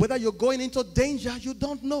 Whether you're going into danger, you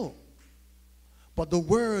don't know. But the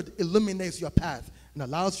word illuminates your path and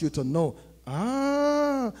allows you to know,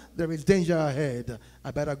 there is danger ahead.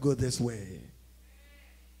 I better go this way.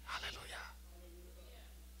 Hallelujah.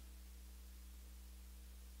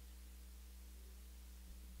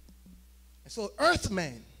 So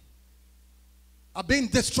earthmen are being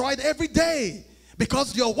destroyed every day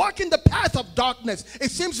because you're walking the path of darkness.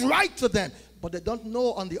 It seems right to them, but they don't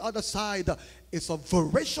know on the other side it's a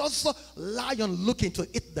voracious lion looking to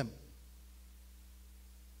eat them,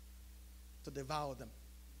 to devour them.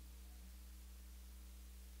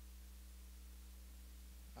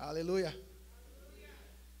 Hallelujah.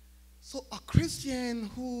 So a Christian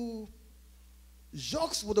who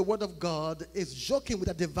jokes with the Word of God is joking with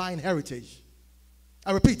a divine heritage.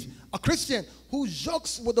 I repeat, a Christian who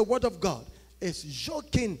jokes with the Word of God is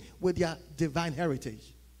joking with their divine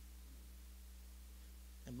heritage.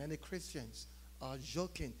 And many Christians are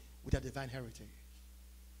joking with their divine heritage.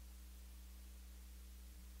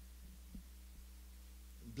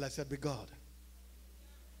 Blessed be God.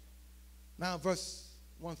 Now verse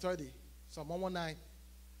 130 Psalm 119,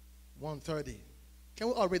 130. Can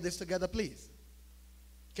we all read this together, please?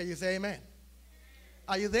 Can you say amen?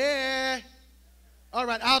 Are you there? All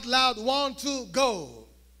right, out loud. 1, 2, go.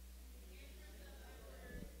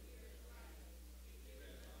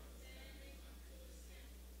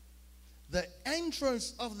 The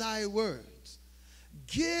entrance of thy words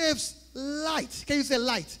gives light. Can you say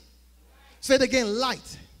light? Say it again,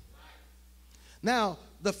 light. Now,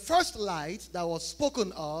 the first light that was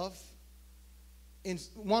spoken of in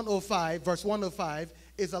 105, verse 105,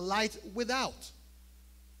 is a light without.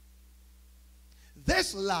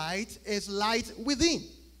 This light is light within.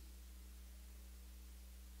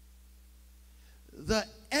 The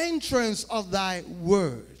entrance of thy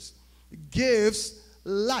words gives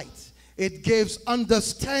light. It gives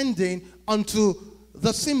understanding unto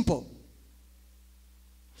the simple.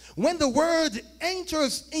 When the word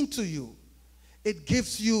enters into you, it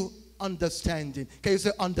gives you understanding. Can you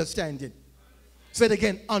say understanding? Say it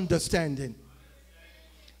again, understanding.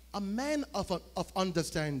 A man of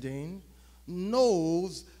understanding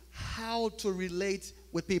knows how to relate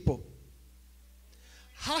with people.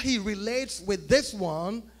 How he relates with this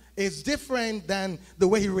one is different than the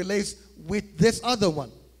way he relates with this other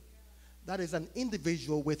one. That is an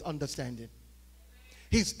individual with understanding.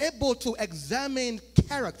 He's able to examine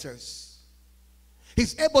characters.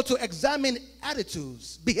 He's able to examine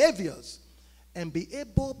attitudes, behaviors, and be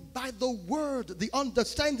able, by the word, the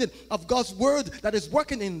understanding of God's word that is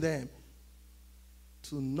working in them,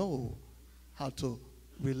 to know how to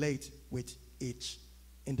relate with each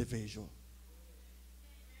individual.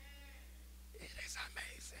 It is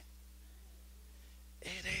amazing.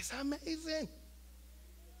 It is amazing.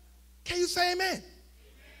 Can you say amen?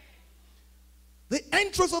 The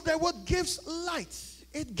entrance of their word gives light.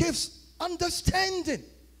 It gives understanding.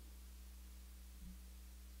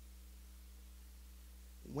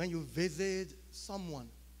 When you visit someone,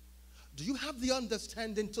 do you have the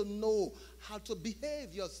understanding to know how to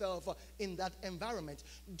behave yourself in that environment?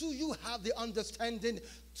 Do you have the understanding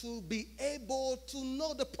to be able to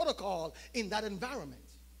know the protocol in that environment?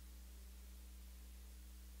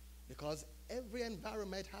 Because every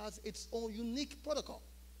environment has its own unique protocol.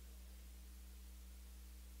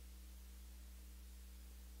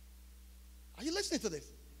 Are you listening to this?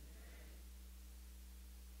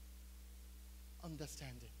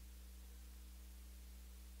 Understanding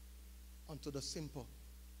unto the simple.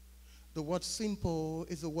 The word simple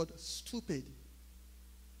is the word stupid.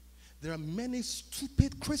 There are many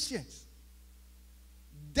stupid Christians,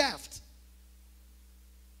 daft,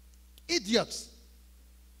 idiots,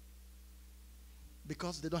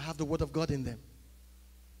 because they don't have the word of God in them.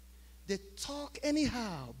 They talk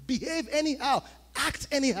anyhow, behave anyhow, act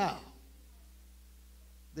anyhow.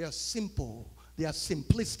 They are simple, they are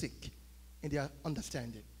simplistic in their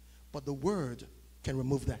understanding. But the word can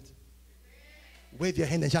remove that. Wave your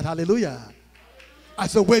hand and shout hallelujah. I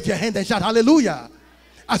said wave your hand and shout hallelujah.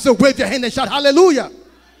 I said wave your hand and shout hallelujah.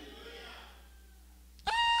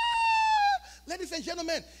 Ladies and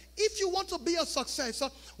gentlemen, if you want to be a success,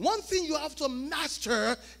 one thing you have to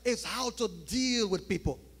master is how to deal with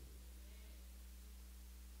people.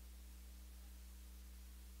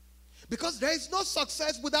 Because there is no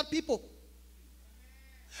success without people.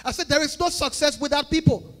 I said there is no success without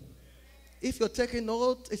people. If you're taking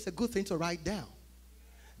note, it's a good thing to write down.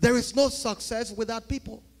 There is no success without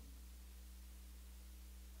people.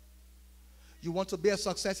 You want to be a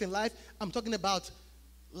success in life? I'm talking about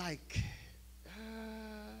like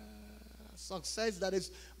success that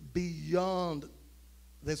is beyond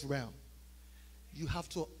this realm. You have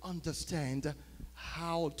to understand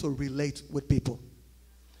how to relate with people.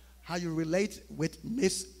 How you relate with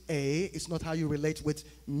Miss A is not how you relate with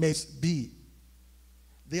Miss B.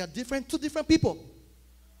 They are different, two different people.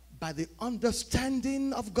 By the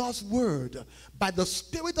understanding of God's word, by the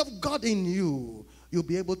Spirit of God in you, you'll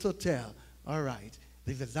be able to tell, all right,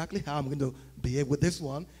 this is exactly how I'm going to behave with this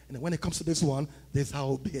one. And when it comes to this one, this is how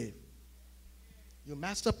I'll behave. You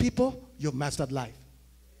master people, you've mastered life.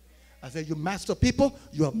 I said, you master people,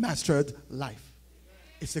 you have mastered life.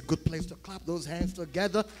 It's a good place to clap those hands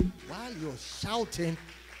together while you're shouting,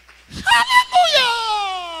 hallelujah!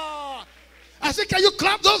 I said, can you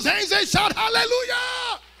clap those hands and shout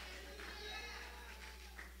hallelujah?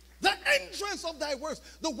 The entrance of thy words,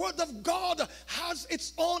 the word of God has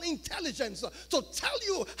its own intelligence to tell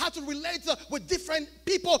you how to relate with different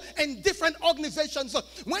people and different organizations.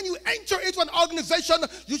 When you enter into an organization,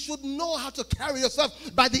 you should know how to carry yourself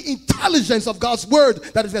by the intelligence of God's word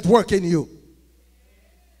that is at work in you.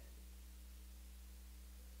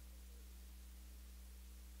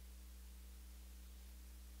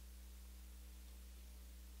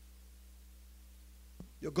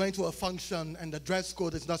 You're going to a function and the dress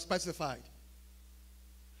code is not specified.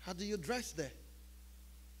 How do you dress there?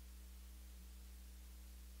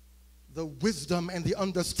 The wisdom and the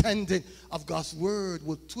understanding of God's word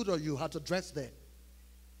will tutor you how to dress there.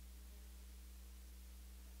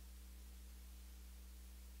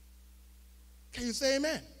 Can you say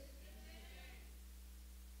amen?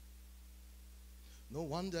 No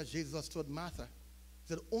wonder Jesus told Martha,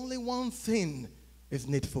 he said, only one thing is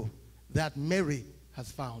needful that Mary has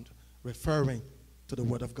found, referring to the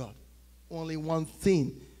word of God. Only one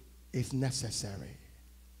thing is necessary.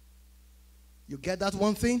 You get that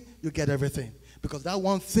one thing, you get everything. Because that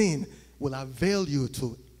one thing will avail you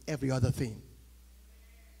to every other thing.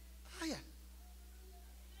 Ah, yeah.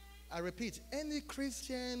 I repeat, any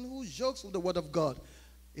Christian who jokes with the word of God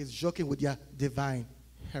is joking with your divine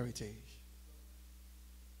heritage.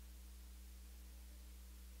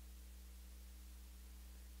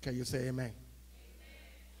 Can you say amen? Amen.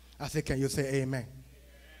 I say, can you say amen? Amen?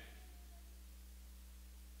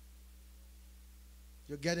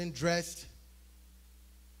 You're getting dressed,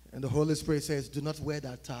 and the Holy Spirit says, do not wear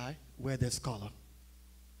that tie, wear this color.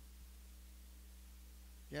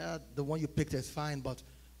 Yeah, the one you picked is fine, but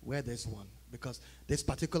wear this one, because this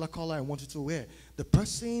particular color I want you to wear. The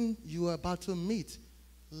person you are about to meet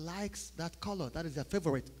likes that color. That is their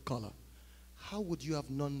favorite color. How would you have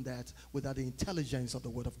known that without the intelligence of the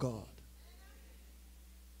word of God?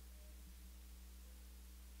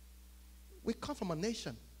 We come from a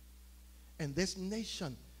nation, and this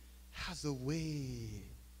nation has a way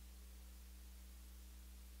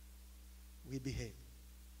we behave.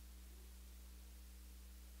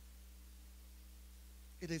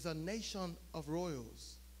 It is a nation of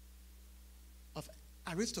royals, of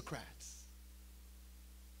aristocrats.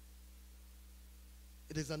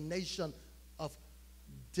 It is a nation of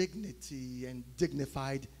dignity and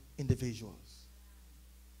dignified individuals.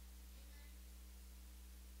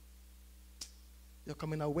 You're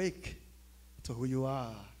coming awake to who you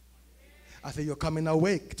are. I say you're coming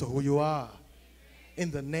awake to who you are.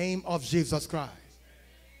 In the name of Jesus Christ.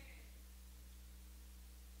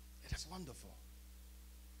 It is wonderful.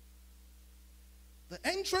 The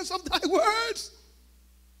entrance of thy words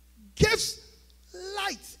gives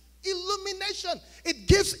light, illumination. It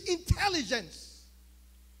gives intelligence.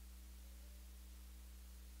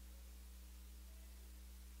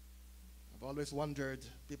 I've always wondered,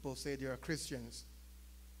 people say they are Christians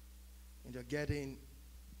and they're getting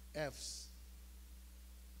F's,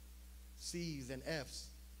 C's and F's.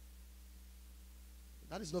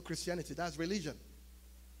 That is no Christianity, that's religion.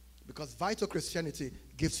 Because vital Christianity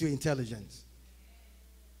gives you intelligence.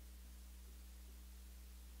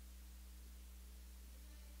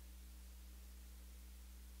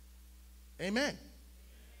 Amen.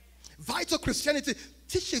 Vital Christianity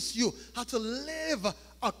teaches you how to live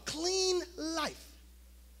a clean life.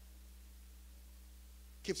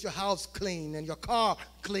 Keeps your house clean and your car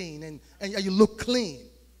clean and you look clean.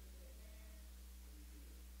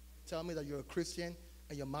 Tell me that you're a Christian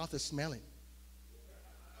and your mouth is smelling.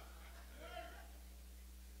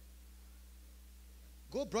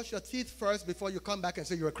 Go brush your teeth first before you come back and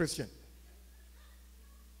say you're a Christian.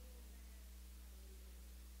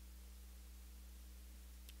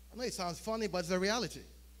 I know it sounds funny, but it's a reality.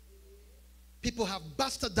 People have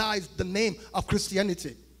bastardized the name of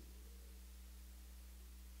Christianity.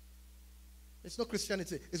 It's not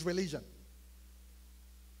Christianity, it's religion.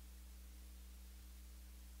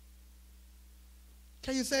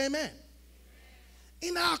 Can you say amen?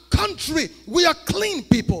 In our country, we are clean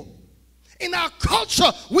people. In our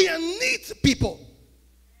culture, we are neat people.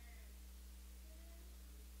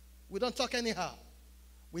 We don't talk anyhow.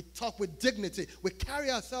 We talk with dignity. We carry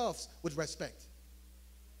ourselves with respect.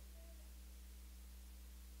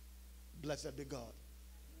 Blessed be God.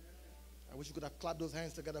 I wish you could have clapped those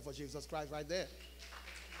hands together for Jesus Christ right there.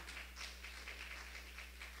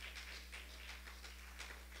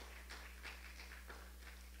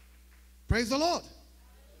 Praise the Lord.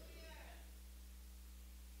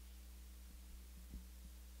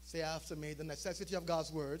 Say after me, the necessity of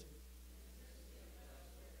God's word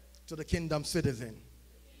to the kingdom citizen.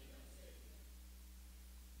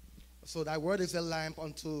 So thy word is a lamp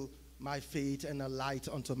unto my feet and a light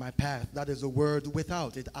unto my path. That is a word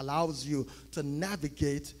without. It allows you to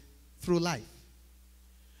navigate through life.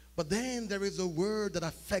 But then there is a word that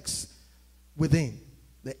affects within.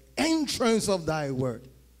 The entrance of thy word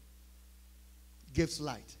gives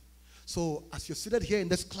light. So as you're seated here in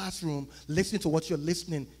this classroom, listening to what you're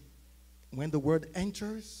listening, when the word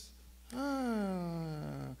enters,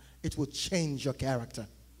 it will change your character.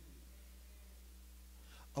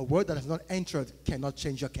 A word that has not entered cannot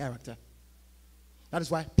change your character. That is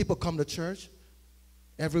why people come to church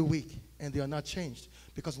every week and they are not changed.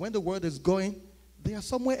 Because when the word is going, they are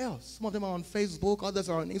somewhere else. Some of them are on Facebook, others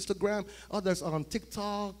are on Instagram, others are on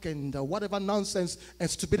TikTok and whatever nonsense and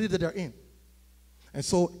stupidity they're in. And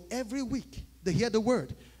so every week they hear the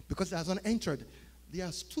word because it hasn't entered.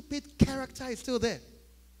 Their stupid character is still there.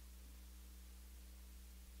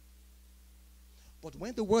 But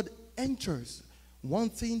when the word enters, one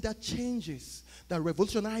thing that changes, that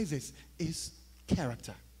revolutionizes, is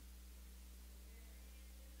character.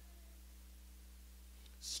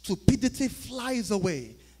 Stupidity flies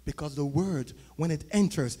away because the word, when it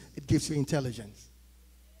enters, it gives you intelligence.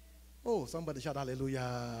 Oh, somebody shout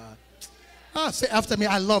hallelujah. Say after me,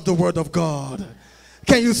 I love the word of God.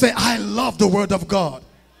 Can you say, I love the word of God?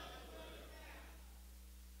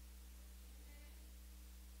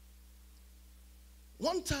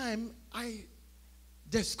 One time I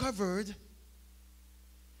discovered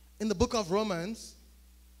in the book of Romans,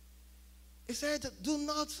 it said, do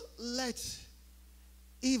not let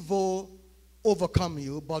evil overcome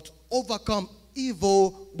you, but overcome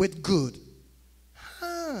evil with good.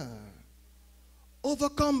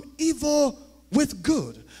 Overcome evil with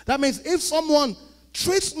good. That means if someone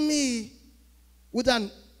treats me with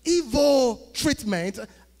an evil treatment,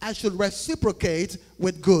 I should reciprocate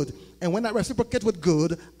with good. And when I reciprocate with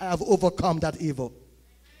good, I have overcome that evil.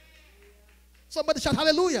 Somebody shout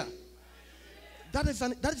hallelujah. That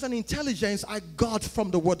is an intelligence I got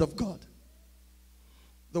from the word of God.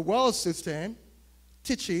 The world system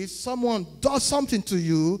teaches someone does something to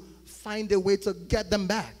you, find a way to get them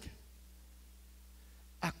back.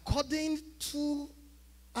 According to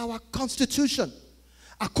our constitution,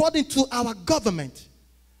 according to our government,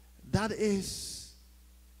 that is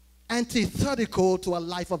antithetical to a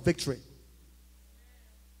life of victory.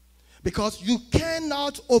 Because you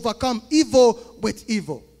cannot overcome evil with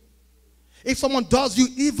evil. If someone does you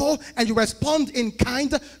evil and you respond in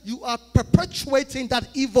kind, you are perpetuating that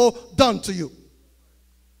evil done to you.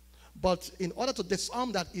 But in order to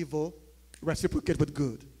disarm that evil, reciprocate with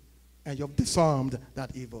good. And you've disarmed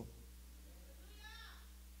that evil.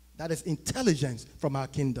 That is intelligence from our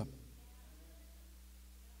kingdom.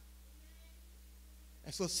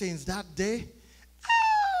 And so since that day,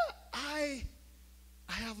 I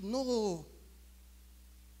have no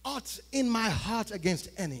ought in my heart against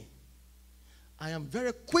any. I am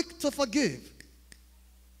very quick to forgive,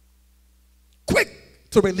 quick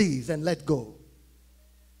to release and let go.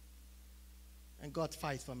 And God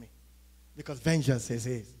fights for me because vengeance is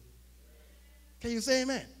his. Can you say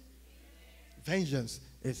amen? Vengeance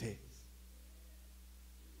is his.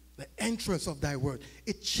 The entrance of thy word,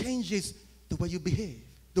 it changes the way you behave,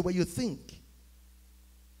 the way you think.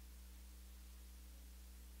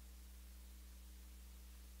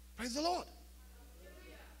 Praise the Lord.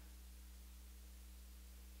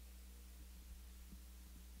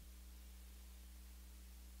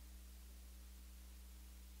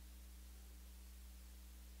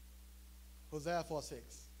 Hosea 4:6.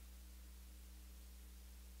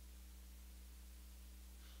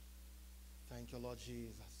 Thank you, Lord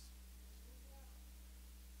Jesus.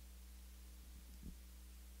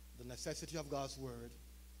 The necessity of God's word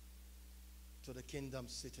to the kingdom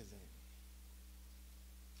citizen.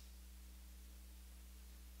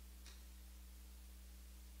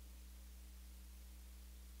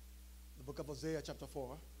 The book of Hosea chapter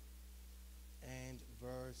 4 and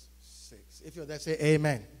verse 6. If you're there, say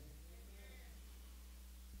amen.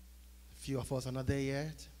 A few of us are not there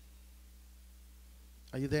yet.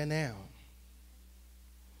 Are you there now?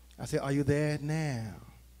 I say, are you there now?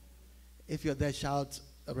 If you're there, shout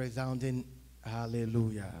a resounding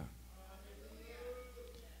hallelujah.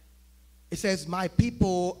 It says, my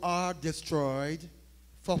people are destroyed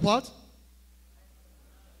for what?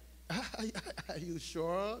 Are you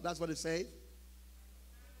sure that's what it says?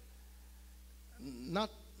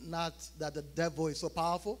 Not that the devil is so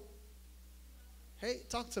powerful. Hey,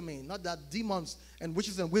 talk to me. Not that demons and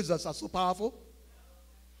witches and wizards are so powerful.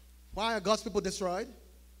 Why are God's people destroyed?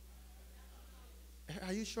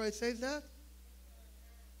 Are you sure it says that?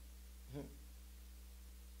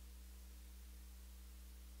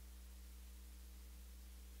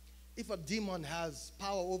 If a demon has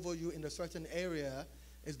power over you in a certain area,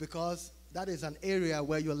 it's because that is an area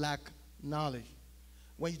where you lack knowledge,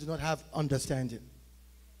 when you do not have understanding.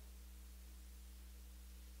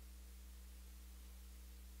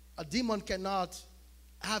 A demon cannot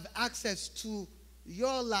have access to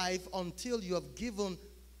your life until you have given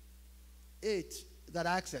it that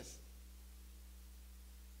access.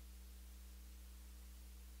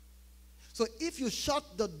 So if you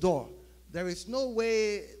shut the door, there is no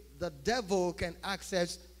way the devil can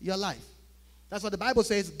access your life. That's what the Bible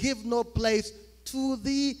says, give no place to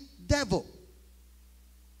the devil.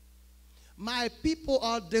 My people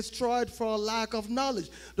are destroyed for lack of knowledge.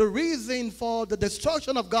 The reason for the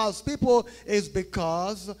destruction of God's people is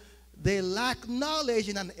because they lack knowledge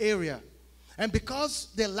in an area. And because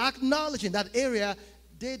they lack knowledge in that area,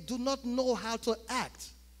 they do not know how to act.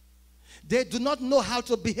 They do not know how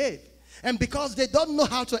to behave. And because they don't know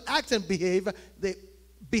how to act and behave, they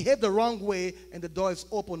behave the wrong way, and the door is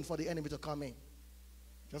open for the enemy to come in.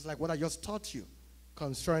 Just like what I just taught you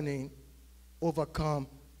concerning overcome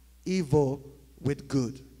evil with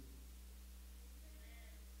good.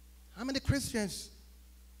 How many Christians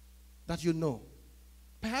that you know?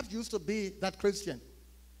 Perhaps you used to be that Christian.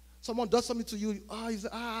 Someone does something to you,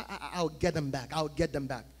 I'll get them back. I'll get them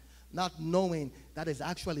back. Not knowing that is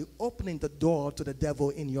actually opening the door to the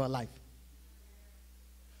devil in your life.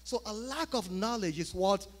 So a lack of knowledge is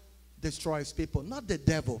what destroys people, not the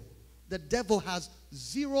devil. The devil has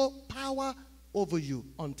zero power over you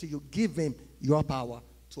until you give him your power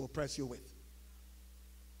to oppress you with.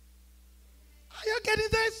 Are you getting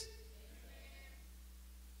this?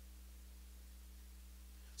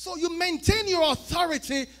 So you maintain your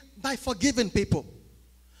authority by forgiving people,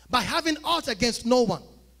 by having aught against no one,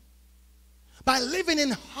 by living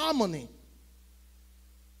in harmony.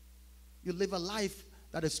 You live a life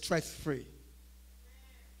that is stress-free,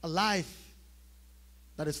 a life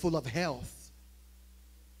that is full of health,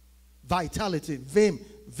 vitality, vim,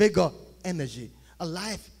 vigor, energy, a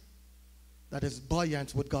life that is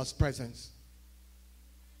buoyant with God's presence.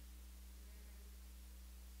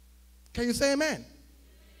 Can you say amen?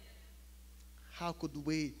 How could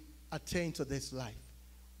we attain to this life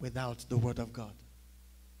without the Word of God?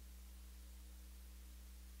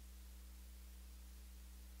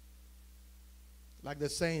 Like the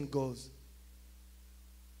saying goes,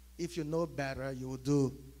 if you know better, you will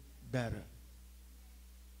do better.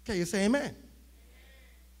 Can you say amen?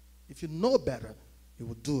 If you know better, you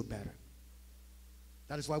will do better.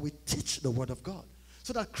 That is why we teach the Word of God,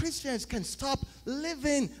 so that Christians can stop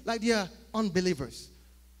living like they are unbelievers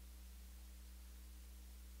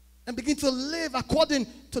and begin to live according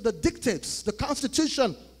to the dictates, the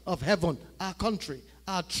constitution of heaven, our country,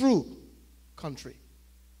 our true country.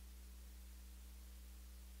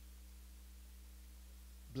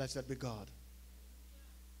 Blessed be God.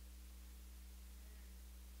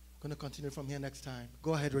 I'm going to continue from here next time.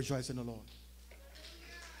 Go ahead, rejoice in the Lord.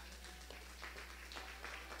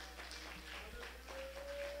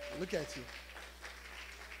 Look at you.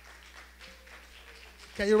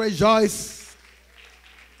 Can you rejoice?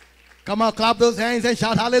 Come on, clap those hands and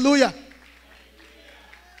shout hallelujah.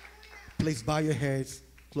 Please bow your heads,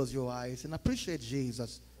 close your eyes, and appreciate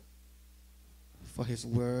Jesus for his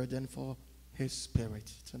word and for his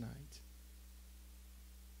spirit tonight.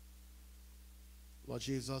 Lord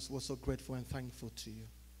Jesus, we're so grateful and thankful to you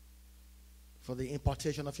for the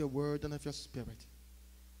impartation of your word and of your spirit.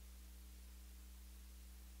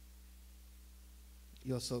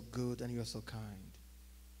 You're so good and you're so kind.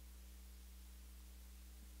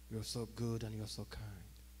 You're so good and you're so kind.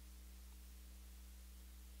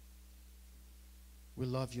 We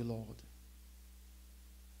love you, Lord.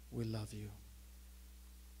 We love you.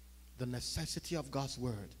 The necessity of God's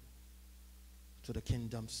word to the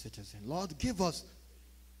kingdom citizen. Lord, give us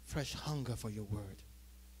fresh hunger for your word.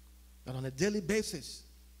 That on a daily basis,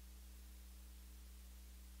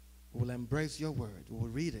 we will embrace your word. We will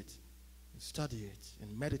read it, and study it,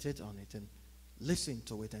 and meditate on it, and listen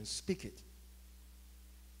to it, and speak it.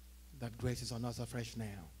 That grace is on us afresh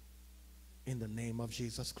now. In the name of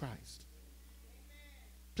Jesus Christ.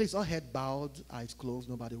 Please, all head bowed, eyes closed,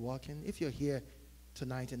 nobody walking. If you're here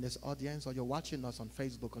tonight in this audience, or you're watching us on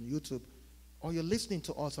Facebook, on YouTube, or you're listening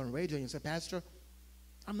to us on radio, and you say, Pastor,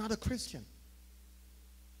 I'm not a Christian.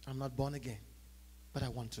 I'm not born again, but I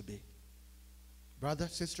want to be. Brother,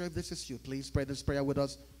 sister, if this is you, please pray this prayer with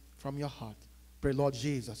us from your heart. Pray, Lord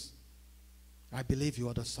Jesus, I believe you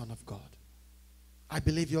are the Son of God. I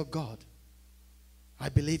believe you're God. I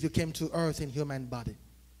believe you came to earth in human body.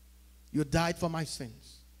 You died for my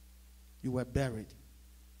sins. You were buried.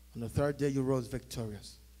 On the third day, you rose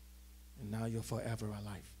victorious. And now you're forever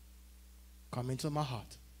alive. Come into my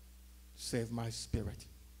heart. Save my spirit.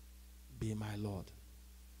 Be my Lord.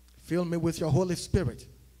 Fill me with your Holy Spirit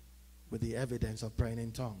with the evidence of praying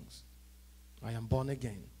in tongues. I am born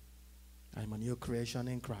again. I am a new creation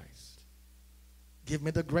in Christ. Give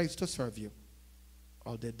me the grace to serve you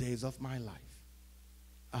all the days of my life.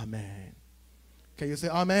 Amen. Can you say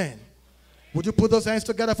amen? Would you put those hands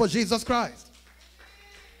together for Jesus Christ?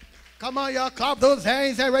 Come on, y'all, clap those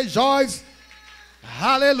hands and rejoice.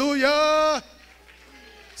 Hallelujah.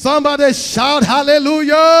 Somebody shout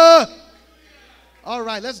hallelujah. All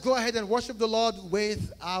right, let's go ahead and worship the Lord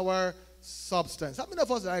with our substance. How many of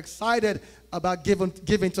us are excited about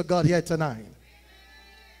giving to God here tonight?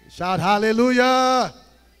 Shout hallelujah.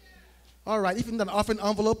 All right, if you need an offering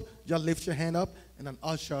envelope, just lift your hand up and an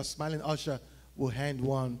usher, a smiling usher, will hand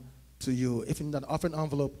one to you. If you need an offering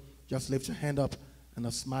envelope, just lift your hand up and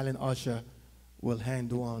a smiling usher will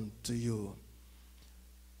hand one to you.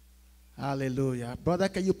 Hallelujah. Brother,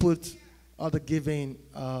 can you put all the giving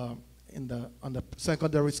on the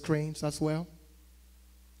secondary screens as well?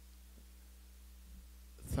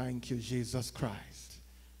 Thank you, Jesus Christ.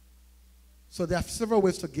 So there are several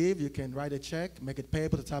ways to give. You can write a check, make it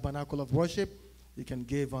payable to Tabernacle of Worship. You can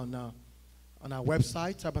give on our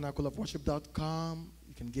website, tabernacleofworship.com.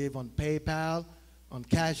 You can give on PayPal, on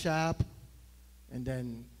Cash App, and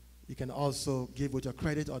then you can also give with your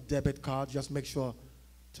credit or debit card. Just make sure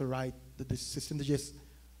to write the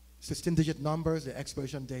 16-digit numbers, the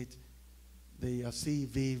expiration date, the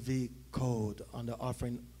CVV code on the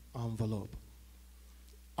offering envelope.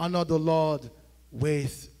 Honor the Lord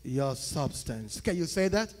with your substance. Can you say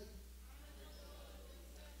that?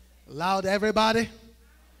 Loud, everybody.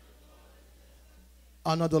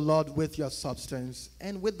 Honor the Lord with your substance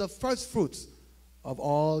and with the first fruits of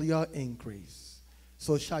all your increase.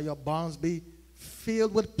 So shall your barns be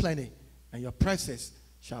filled with plenty, and your presses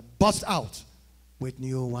shall burst out with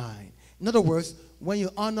new wine. In other words, when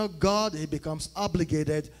you honor God, He becomes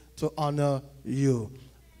obligated to honor you.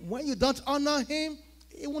 When you don't honor Him,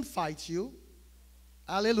 He won't fight you.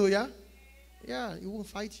 Hallelujah. Yeah, He won't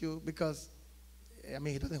fight you because,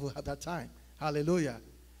 He doesn't have that time. Hallelujah.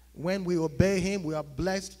 When we obey Him, we are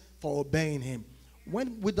blessed for obeying Him.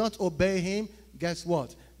 When we don't obey Him, guess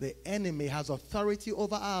what? The enemy has authority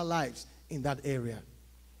over our lives in that area.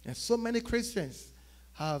 And so many Christians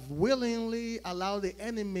have willingly allowed the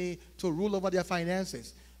enemy to rule over their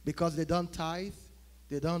finances because they don't tithe,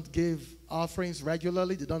 they don't give offerings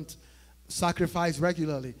regularly, they don't sacrifice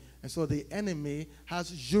regularly. And so the enemy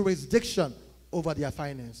has jurisdiction over their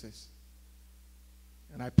finances.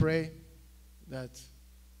 And I pray that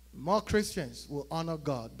more Christians will honor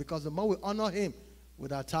God, because the more we honor Him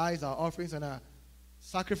with our tithes, our offerings, and our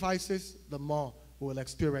sacrifices, the more we will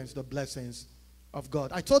experience the blessings of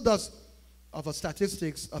God. I told us of a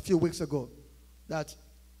statistics a few weeks ago that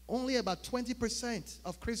only about 20%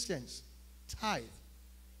 of Christians tithe.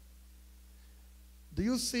 Do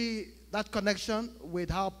you see that connection with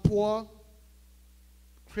how poor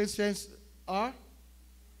Christians are?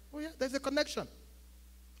 Oh yeah, there's a connection.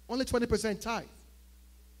 Only 20% tithe.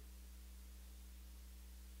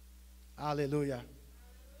 Hallelujah.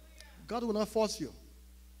 God will not force you.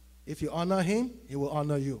 If you honor Him, He will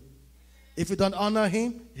honor you. If you don't honor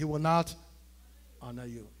Him, He will not honor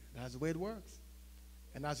you. That's the way it works.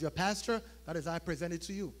 And as your pastor, that is how I present it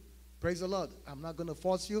to you. Praise the Lord. I'm not going to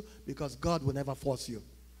force you because God will never force you.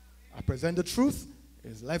 I present the truth.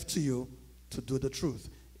 It's left to you to do the truth.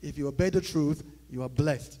 If you obey the truth, you are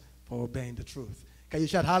blessed for obeying the truth. Can you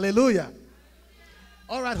shout hallelujah?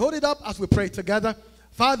 All right, hold it up as we pray together.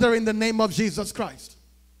 Father, in the name of Jesus Christ,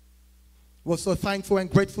 we're so thankful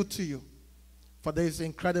and grateful to you for this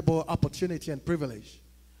incredible opportunity and privilege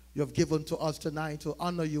you have given to us tonight to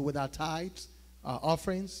honor you with our tithes, our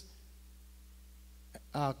offerings,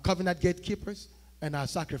 our covenant gatekeepers, and our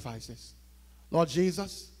sacrifices. Lord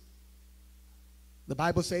Jesus, the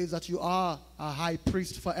Bible says that you are our high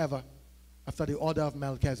priest forever after the order of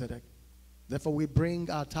Melchizedek. Therefore, we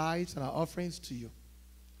bring our tithes and our offerings to you.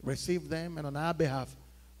 Receive them, and on our behalf,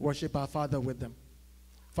 worship our Father with them.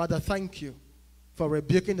 Father, thank you for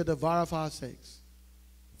rebuking the devourer for our sakes.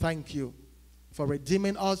 Thank you for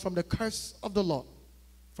redeeming us from the curse of the law,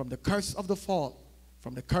 from the curse of the fall,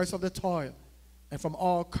 from the curse of the toil, and from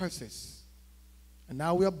all curses. And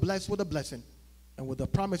now we are blessed with a blessing and with the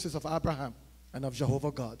promises of Abraham and of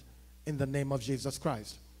Jehovah God, in the name of Jesus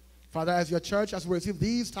Christ. Father, as your church, as we receive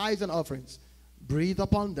these tithes and offerings, breathe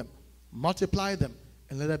upon them, multiply them,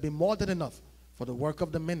 and let there be more than enough for the work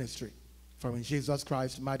of the ministry. For in Jesus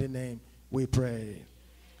Christ's mighty name we pray.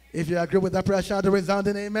 If you agree with that prayer, shout a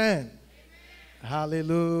resounding amen.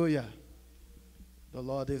 Hallelujah. The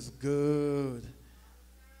Lord is good.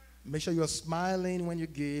 Make sure you're smiling when you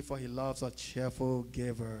give, for He loves a cheerful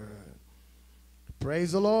giver.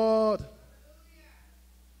 Praise the Lord.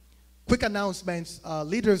 Quick announcements.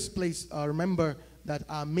 Leaders, please remember that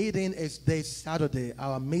our meeting is this Saturday.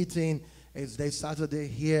 Our meeting is this Saturday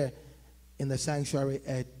here in the sanctuary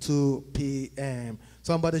at 2 p.m.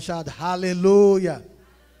 Somebody shout hallelujah.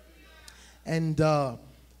 And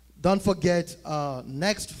don't forget,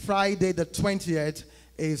 next Friday the 20th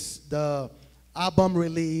is the album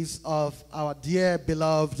release of our dear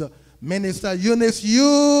beloved Minister Eunice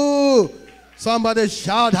Yu. Somebody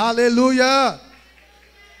shout hallelujah.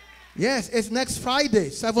 Yes, it's next Friday,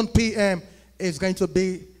 7 p.m. is going to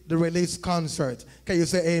be the release concert. Can you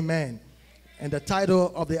say amen? And the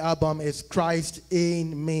title of the album is Christ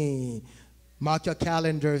in Me. Mark your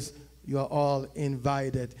calendars. You are all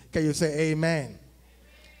invited. Can you say amen?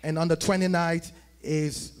 And on the 29th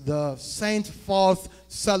is the Saint Fourth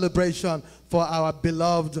celebration for our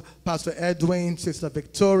beloved Pastor Edwin, Sister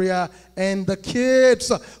Victoria, and the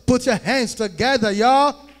kids. Put your hands together,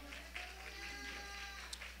 y'all.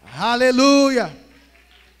 Hallelujah.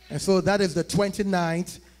 And so that is the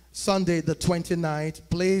 29th, Sunday the 29th.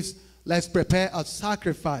 Please, let's prepare a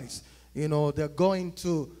sacrifice. You know, they're going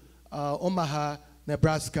to Omaha,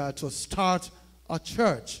 Nebraska to start a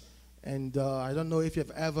church. And I don't know if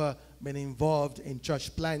you've ever been involved in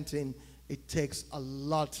church planting. It takes a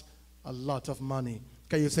lot of money.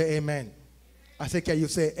 Can you say amen? I say, can you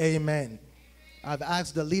say amen? I've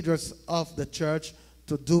asked the leaders of the church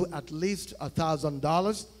to do at least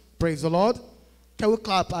 $1,000. Praise the Lord. Can we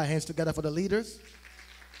clap our hands together for the leaders?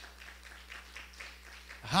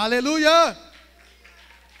 Hallelujah.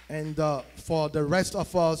 And for the rest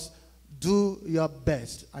of us, do your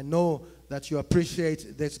best. I know that you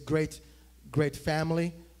appreciate this great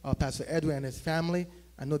family, Pastor Edwin and his family.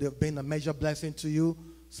 I know they've been a major blessing to you.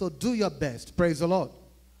 So do your best. Praise the Lord.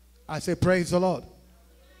 I say praise the Lord.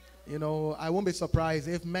 You know, I won't be surprised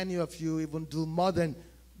if many of you even do more than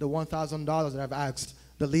the $1,000 that I've asked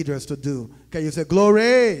the leaders to do. Can you say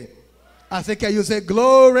glory? I say, can you say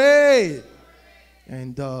glory?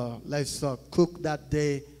 And let's cook that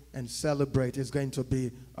day and celebrate. It's going to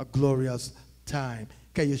be a glorious time.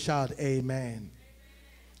 Can you shout amen?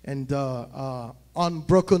 And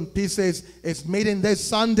Unbroken Pieces is meeting this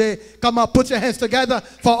Sunday. Come on, put your hands together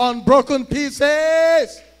for Unbroken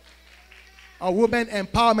Pieces. A women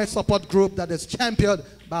empowerment support group that is championed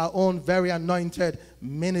by our own very anointed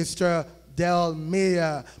minister, Del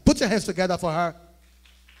Mia. Put your hands together for her.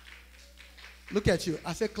 Look at you.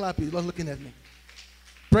 I say clap. You're not looking at me.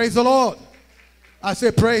 Praise the Lord. I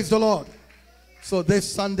say praise the Lord. So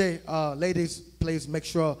this Sunday, ladies, please make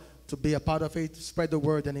sure to be a part of it. Spread the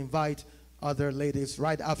word and invite other ladies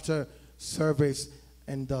right after service,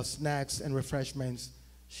 and the snacks and refreshments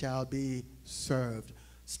shall be served.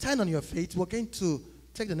 Stand on your feet. We're going to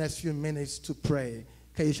take the next few minutes to pray.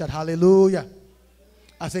 Can you shout hallelujah?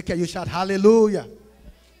 I say, can you shout hallelujah?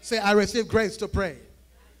 Say, I receive grace to pray.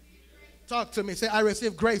 Talk to me. Say, I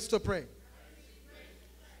receive grace to pray.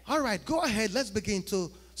 All right, go ahead. Let's begin to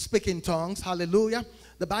speak in tongues. Hallelujah.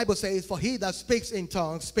 The Bible says, for he that speaks in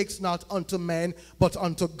tongues speaks not unto men, but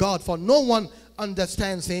unto God. For no one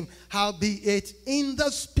understands him, howbeit in the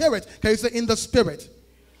spirit. Can you say in the spirit?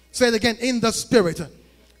 Say it again, in the spirit.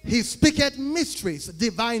 He speaketh mysteries,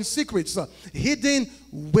 divine secrets, hidden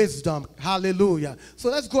wisdom. Hallelujah. So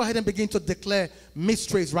let's go ahead and begin to declare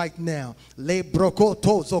mysteries right now. Le broko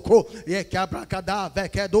tozoko, ye kabrakada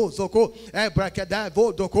vekedo zoko, ebrakada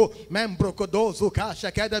vodoko, membroko dozuka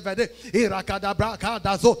shakada vede, irakada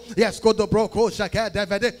brakada zo, yes kodo broko shakada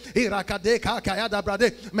vede, irakade kakayada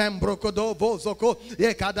brade, membroko do vozoko,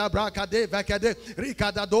 ye kada brakade vekade,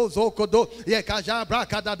 rikada dozoko do, ye kaja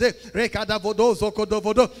brakada de, rekada vodozoko do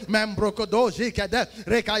vodo, membroko do jikade,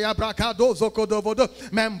 rekaya brakado zoko do vodo,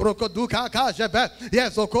 membroko duka kajeve,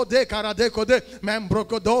 yezoko de karade kode,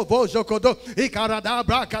 membroko do vojoko do, ikarada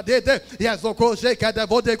brakade de, yezoko jekade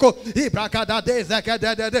vodeko, ibrakada de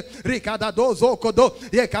zekade de, rikada do zoko do,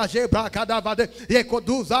 yekaje brakada vade,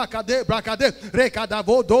 yekoduza kade brakade, rekada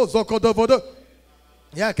vodo zoko do vodo.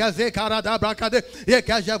 Yekaze karada brakade,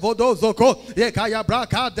 yekaje vodo zoko, yekaya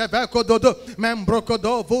brakade vekododo,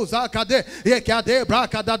 membrokodo vuzakade, yekade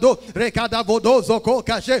brakada do, rekada vodo zoko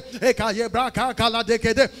kashe, yekaye braka kala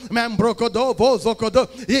dekede, membrokodo vozokodo,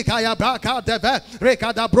 yekaya brakade ve,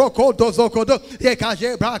 rekada broko do zokodo,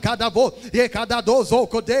 yekaje brakada vo, yekada do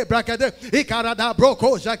zoko de brakade, ikarada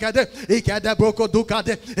broko jakade, ikade broko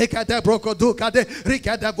dukade, ikade broko dukade,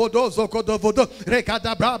 rikade vodo zoko do vodo,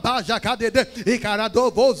 rekada braba jakade de, ikarado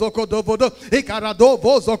vozoko do vodo, ikarado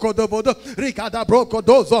vozoko do vodo, rikada broko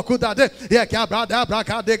do zokudade, yekabrada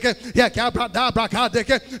brakadeke, yekabrada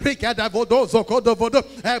brakadeke, rikada vodo zoko do vodo,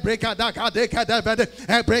 ebrekada kadeke devede,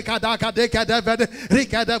 ebrekada kadeke devede,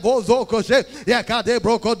 rikada vozoko je, yekade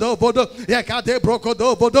broko do vodo, yekade broko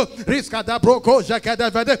do vodo, riskada broko jakade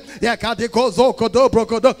vede, yekade kozoko do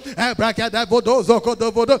broko do, ebrekada vodo zoko do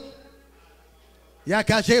vodo.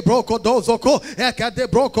 Yakaje broko do zoko, ekade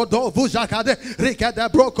broko do vujakade, rikade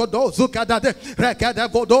broko do zukadade, rekade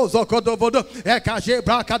vodo zoko do vodo, ekaje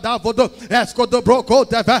brakada vodo, esko do broko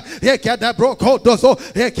deva, ekade broko dozo,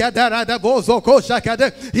 ekade rade vozoko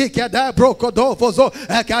shakade, ekade broko do vozo,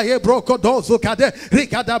 ekaye broko do zukade,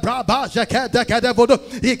 rikada braba jakade kade vodo,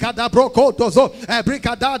 ikada broko dozo,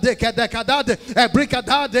 ebrikadade kade kadade,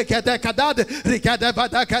 ebrikadade kade kadade, rikade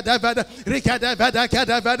vada kade vada, rikade vada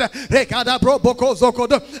kade vada, rekada broko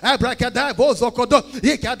zokodo, abracadabra zokodo,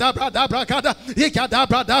 ikadabra dabrakada,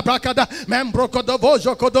 ikadabra dabrakada, membrokodo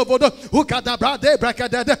vojokodo vodo, ukadabra de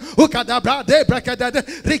bracadade, ukadabra de bracadade,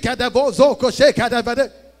 rikadavo zoko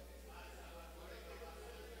shekadavade.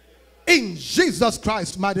 In Jesus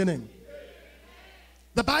Christ's mighty name.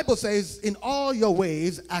 The Bible says, in all your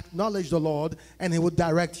ways acknowledge the Lord and he will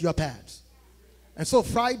direct your paths. And so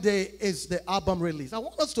Friday is the album release. I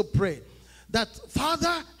want us to pray that,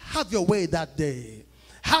 Father, have your way that day.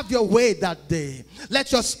 Have your way that day.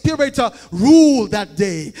 Let your spirit rule that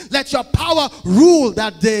day. Let your power rule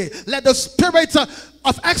that day. Let the spirit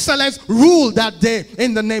of excellence rule that day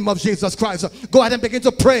in the name of Jesus Christ. Go ahead and begin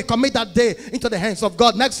to pray. Commit that day into the hands of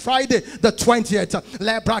God. Next Friday, the 20th.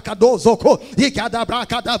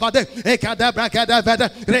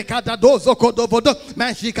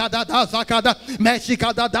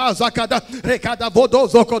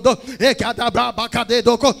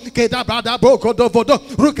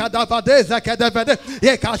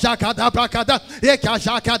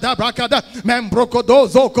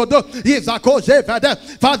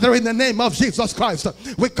 Father, in the name of Jesus Christ,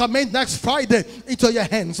 we commit next Friday into your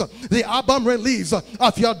hands the album release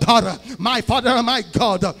of your daughter. My Father and my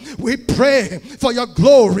God, we pray for your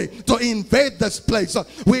glory to invade this place.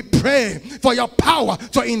 We pray for your power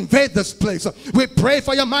to invade this place. We pray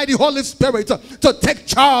for your mighty Holy Spirit to take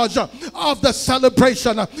charge of the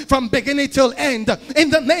celebration from beginning till end in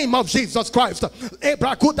the name of Jesus Christ.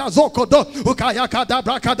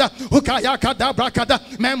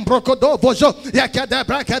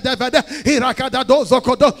 Brakadavada, Irakadado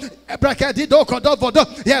Zokodo, Brakadido Kodovodo,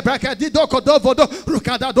 Yabrakadido Kodovodo,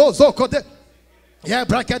 Rukadado Zokode. Yeah,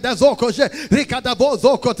 brakada zokoje, rikada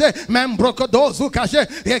vozokote, membrokodo zukaje,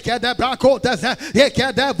 yekada brakotaza,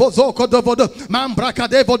 yekada vozoko dovodo,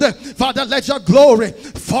 mambrakade vode. Father, let your glory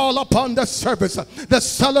fall upon the service, the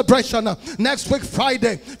celebration next week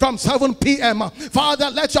Friday from 7 p.m.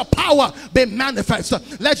 Father, let your power be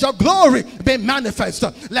manifest. Let your glory be manifest.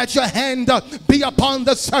 Let your hand be upon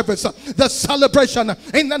the service, the celebration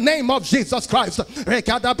in the name of Jesus Christ.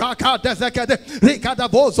 Rikada brakada zekade, rikada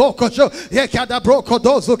vozokojo, yekada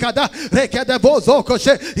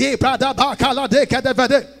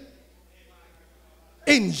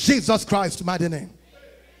in Jesus Christ's mighty name.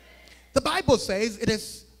 The Bible says it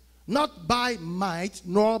is not by might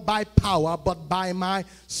nor by power but by my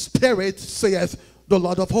spirit, saith the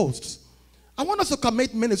Lord of hosts. I want us to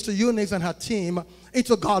commit Minister Eunice and her team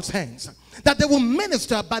into God's hands, that they will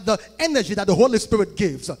minister by the energy that the Holy Spirit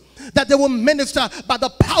gives, that they will minister by the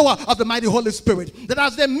power of the mighty Holy Spirit, that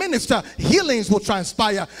as they minister, healings will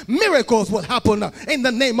transpire, miracles will happen in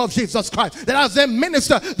the name of Jesus Christ, that as they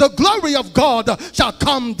minister, the glory of God shall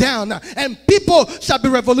come down and people shall be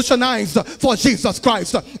revolutionized for Jesus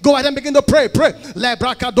Christ. Go ahead and begin to pray. Pray.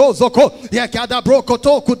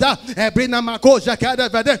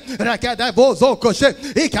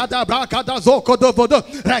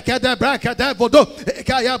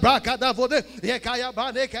 Ekaya brakada vode, ekaya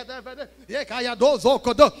bane kada vede, ekaya dozo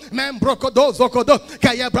kodo, membroko dozo kodo,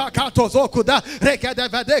 kaya brakato zokuda, rekada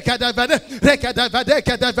vede kada vede, rekada vede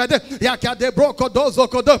kada vede, yakade broko dozo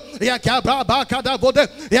kodo, yakabra bakada vode,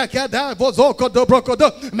 yakada vozo kodo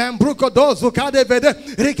brokodo, membruko dozo kade vede,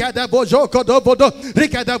 rikada bojo kodo vodo,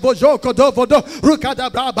 rikada bojo kodo vodo, rukada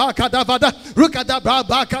braba kada vada, rukada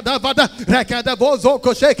braba kada vada, rekada vozo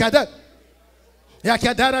koshekada. My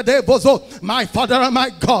Father and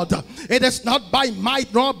my God, it is not by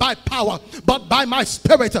might nor by power, but by my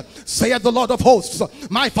spirit, saith the Lord of hosts.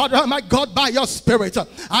 My Father and my God, by your spirit,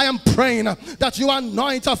 I am praying that you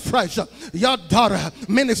anoint afresh your daughter,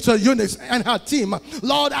 Minister Eunice, and her team.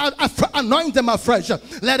 Lord, anoint them afresh.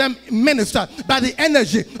 Let them minister by the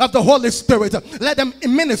energy of the Holy Spirit. Let them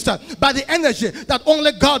minister by the energy that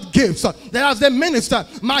only God gives. That as they minister,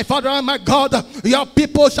 my Father and my God, your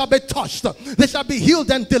people shall be touched. They shall be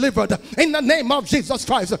healed and delivered in the name of Jesus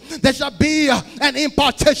Christ. There shall be an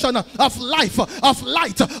impartation of life, of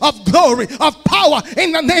light, of glory, of power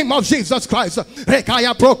in the name of Jesus Christ.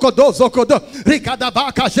 Rekaya broko dozokodo, rikada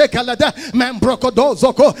baka shekelada, mem broko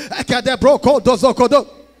dozoko, ekade broko dozokodo.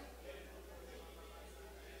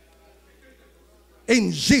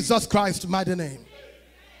 In Jesus Christ's mighty name.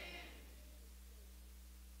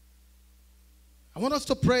 I want us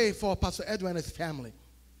to pray for Pastor Edwin and his family.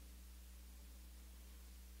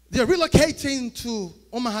 They're relocating to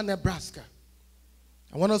Omaha, Nebraska.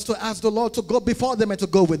 I want us to ask the Lord to go before them and to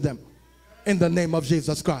go with them. In the name of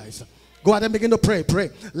Jesus Christ. Go ahead and begin to pray.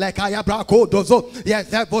 Pray. Like I abrako dozo.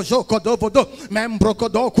 Yes, bojo kodovodo.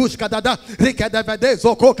 Membrokodo kushkadada. Rikadavade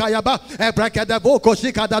zoko kayaba. Ebrakadavo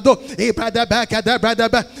koshikadado.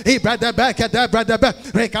 Ibradabakadabradaba. Ibradabakadabradaba.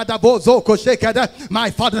 Rekadavozo koshikada.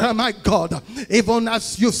 My Father and my God, even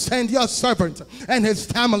as you send your servant and his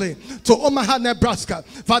family to Omaha, Nebraska,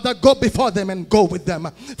 Father, go before them and go with them.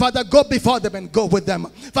 Father, go before them and go with them.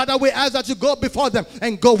 Father, we ask that you go before them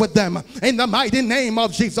and go with them. In the mighty name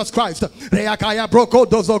of Jesus Christ. Reakaya broko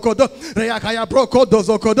dozokodo, reakaya broko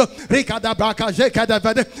dozokodo, rikada braka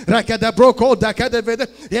jekadavede, rekada broko dakadavede,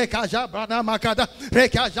 yekaja brana makada,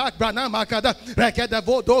 rekajak brana makada, rekada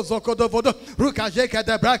vodo zokodo vodo,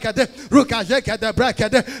 rukajekada brakade, rukajekada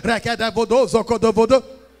brakade, rekada vodo zokodo vodo.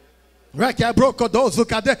 Reke broko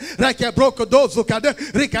dozukade, reke broko dozukade,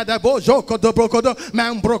 rikada bojo kodo brokodo,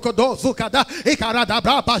 man broko dozukada, ikarada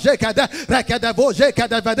brapa jekade, rekada voje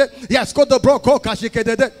kadavede, yes kodo broko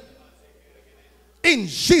kashikede. In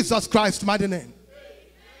Jesus Christ's mighty name.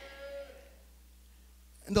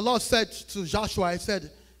 And the Lord said to Joshua, he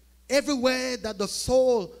said, everywhere that the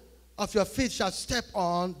sole of your feet shall step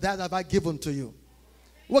on, that have I given to you.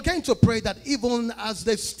 We're going to pray that even as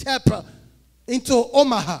they step into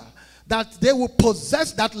Omaha, that they will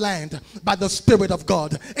possess that land by the Spirit of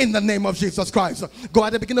God in the name of Jesus Christ. Go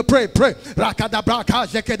ahead and begin to pray. Pray.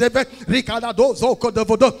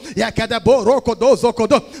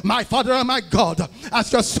 My Father and my God,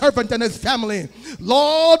 as your servant and his family,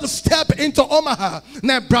 Lord, step into Omaha,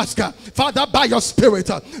 Nebraska. Father, by your Spirit,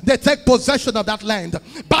 they take possession of that land.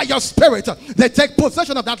 By your Spirit, they take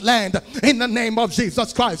possession of that land in the name of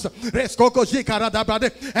Jesus Christ.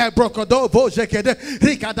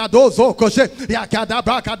 Yakada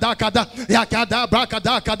brakadakada, yakada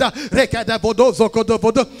brakadakada, rekada vodozo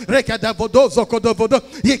kodovodo, rekada vodozo kodovodo,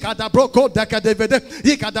 yikada broko dakadevede,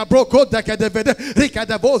 yikada broko dakadevede,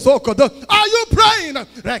 rekada vozo kodo. Are you praying?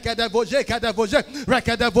 Rekada voje kada voje,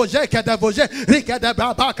 rekada voje kada voje, rekada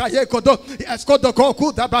brabaka yekodo, eskodo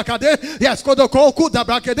koku da brakade, eskodo koku da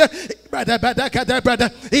brakade, brada bada kada brada,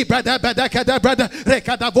 ibrada bada kada brada,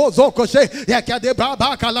 rekada vozo koshe, yakade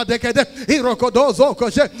brabaka la dekede, irokodozo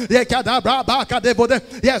koshe,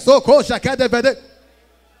 yes,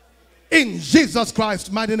 in Jesus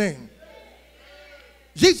Christ's mighty name.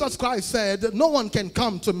 Jesus Christ said, no one can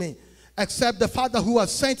come to me except the Father who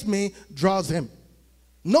has sent me draws him.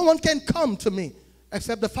 No one can come to me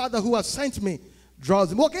except the Father who has sent me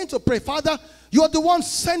draws him. We're going to pray. Father, you are the one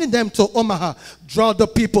sending them to Omaha. Draw the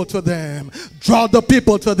people to them. Draw the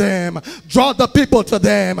people to them. Draw the people to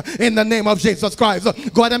them in the name of Jesus Christ.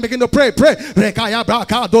 Go ahead and begin to pray. Pray. Rekaya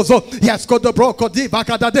brakadozo. Yes, go to broko di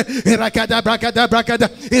bakadade. Irakada brakada brakada.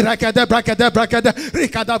 Irakada brakada brakada.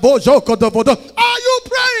 Rikada bojo kodovodo. Are you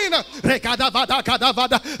praying? Rekada vada kada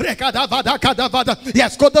vada. Rekada vada kada vada.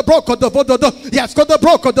 Yes, go to broko dovodo. Yes, go to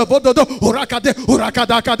broko dovodo. Urakade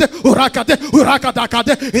urakada kade. Urakade urakada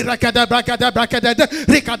kade. Irakada brakada. Father,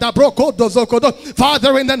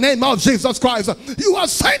 in the name of Jesus Christ, you are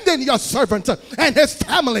sending your servant and his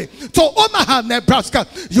family to Omaha, Nebraska.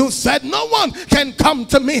 You said no one can come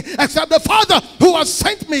to me except the Father who has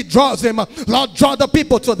sent me draws him. Lord, draw the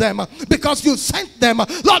people to them because you sent them.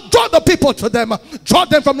 Lord, draw the people to them. Draw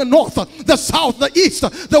them from the north, the south, the east,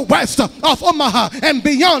 the west of Omaha and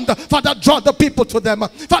beyond. Father, draw the people to them.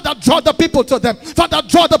 Father, draw the people to them. Father,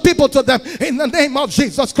 draw the people to them in the name of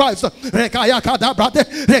Jesus Christ.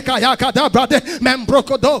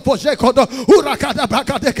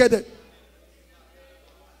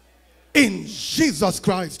 In Jesus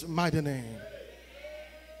Christ's mighty name.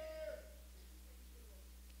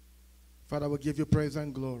 Father, we give you praise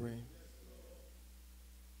and glory.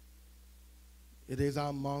 It is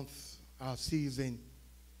our month, our season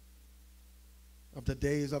of the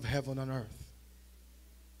days of heaven and earth.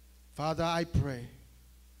 Father, I pray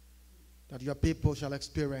that your people shall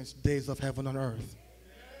experience days of heaven on earth.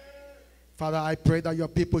 Father, I pray that your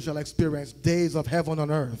people shall experience days of heaven on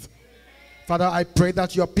earth. Father, I pray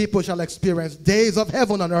that your people shall experience days of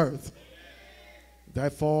heaven on earth.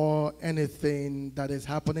 Therefore, anything that is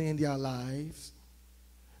happening in their lives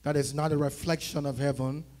that is not a reflection of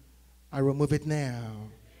heaven, I remove it now.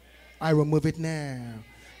 I remove it now.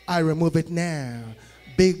 I remove it now.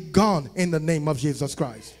 Be gone in the name of Jesus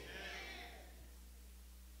Christ.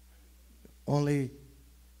 Only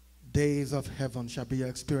days of heaven shall be your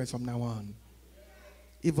experience from now on.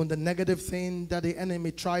 Even the negative thing that the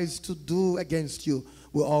enemy tries to do against you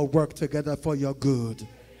will all work together for your good.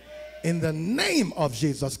 In the name of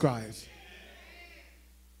Jesus Christ.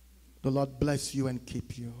 The Lord bless you and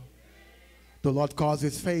keep you. The Lord cause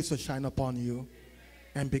his face to shine upon you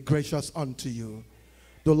and be gracious unto you.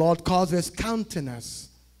 The Lord cause his countenance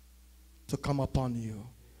to come upon you,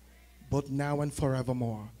 both now and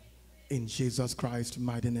forevermore. In Jesus Christ's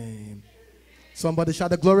mighty name. Somebody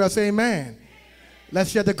shout a glorious amen.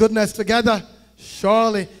 Let's share the goodness together.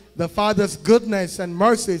 Surely the Father's goodness and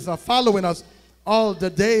mercies are following us all the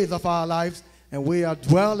days of our lives, and we are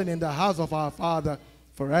dwelling in the house of our Father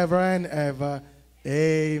forever and ever.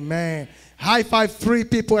 Amen. High five 3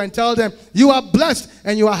 people and tell them you are blessed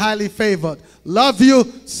and you are highly favored. Love you.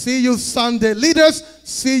 See you Sunday. Leaders,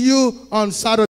 see you on Saturday.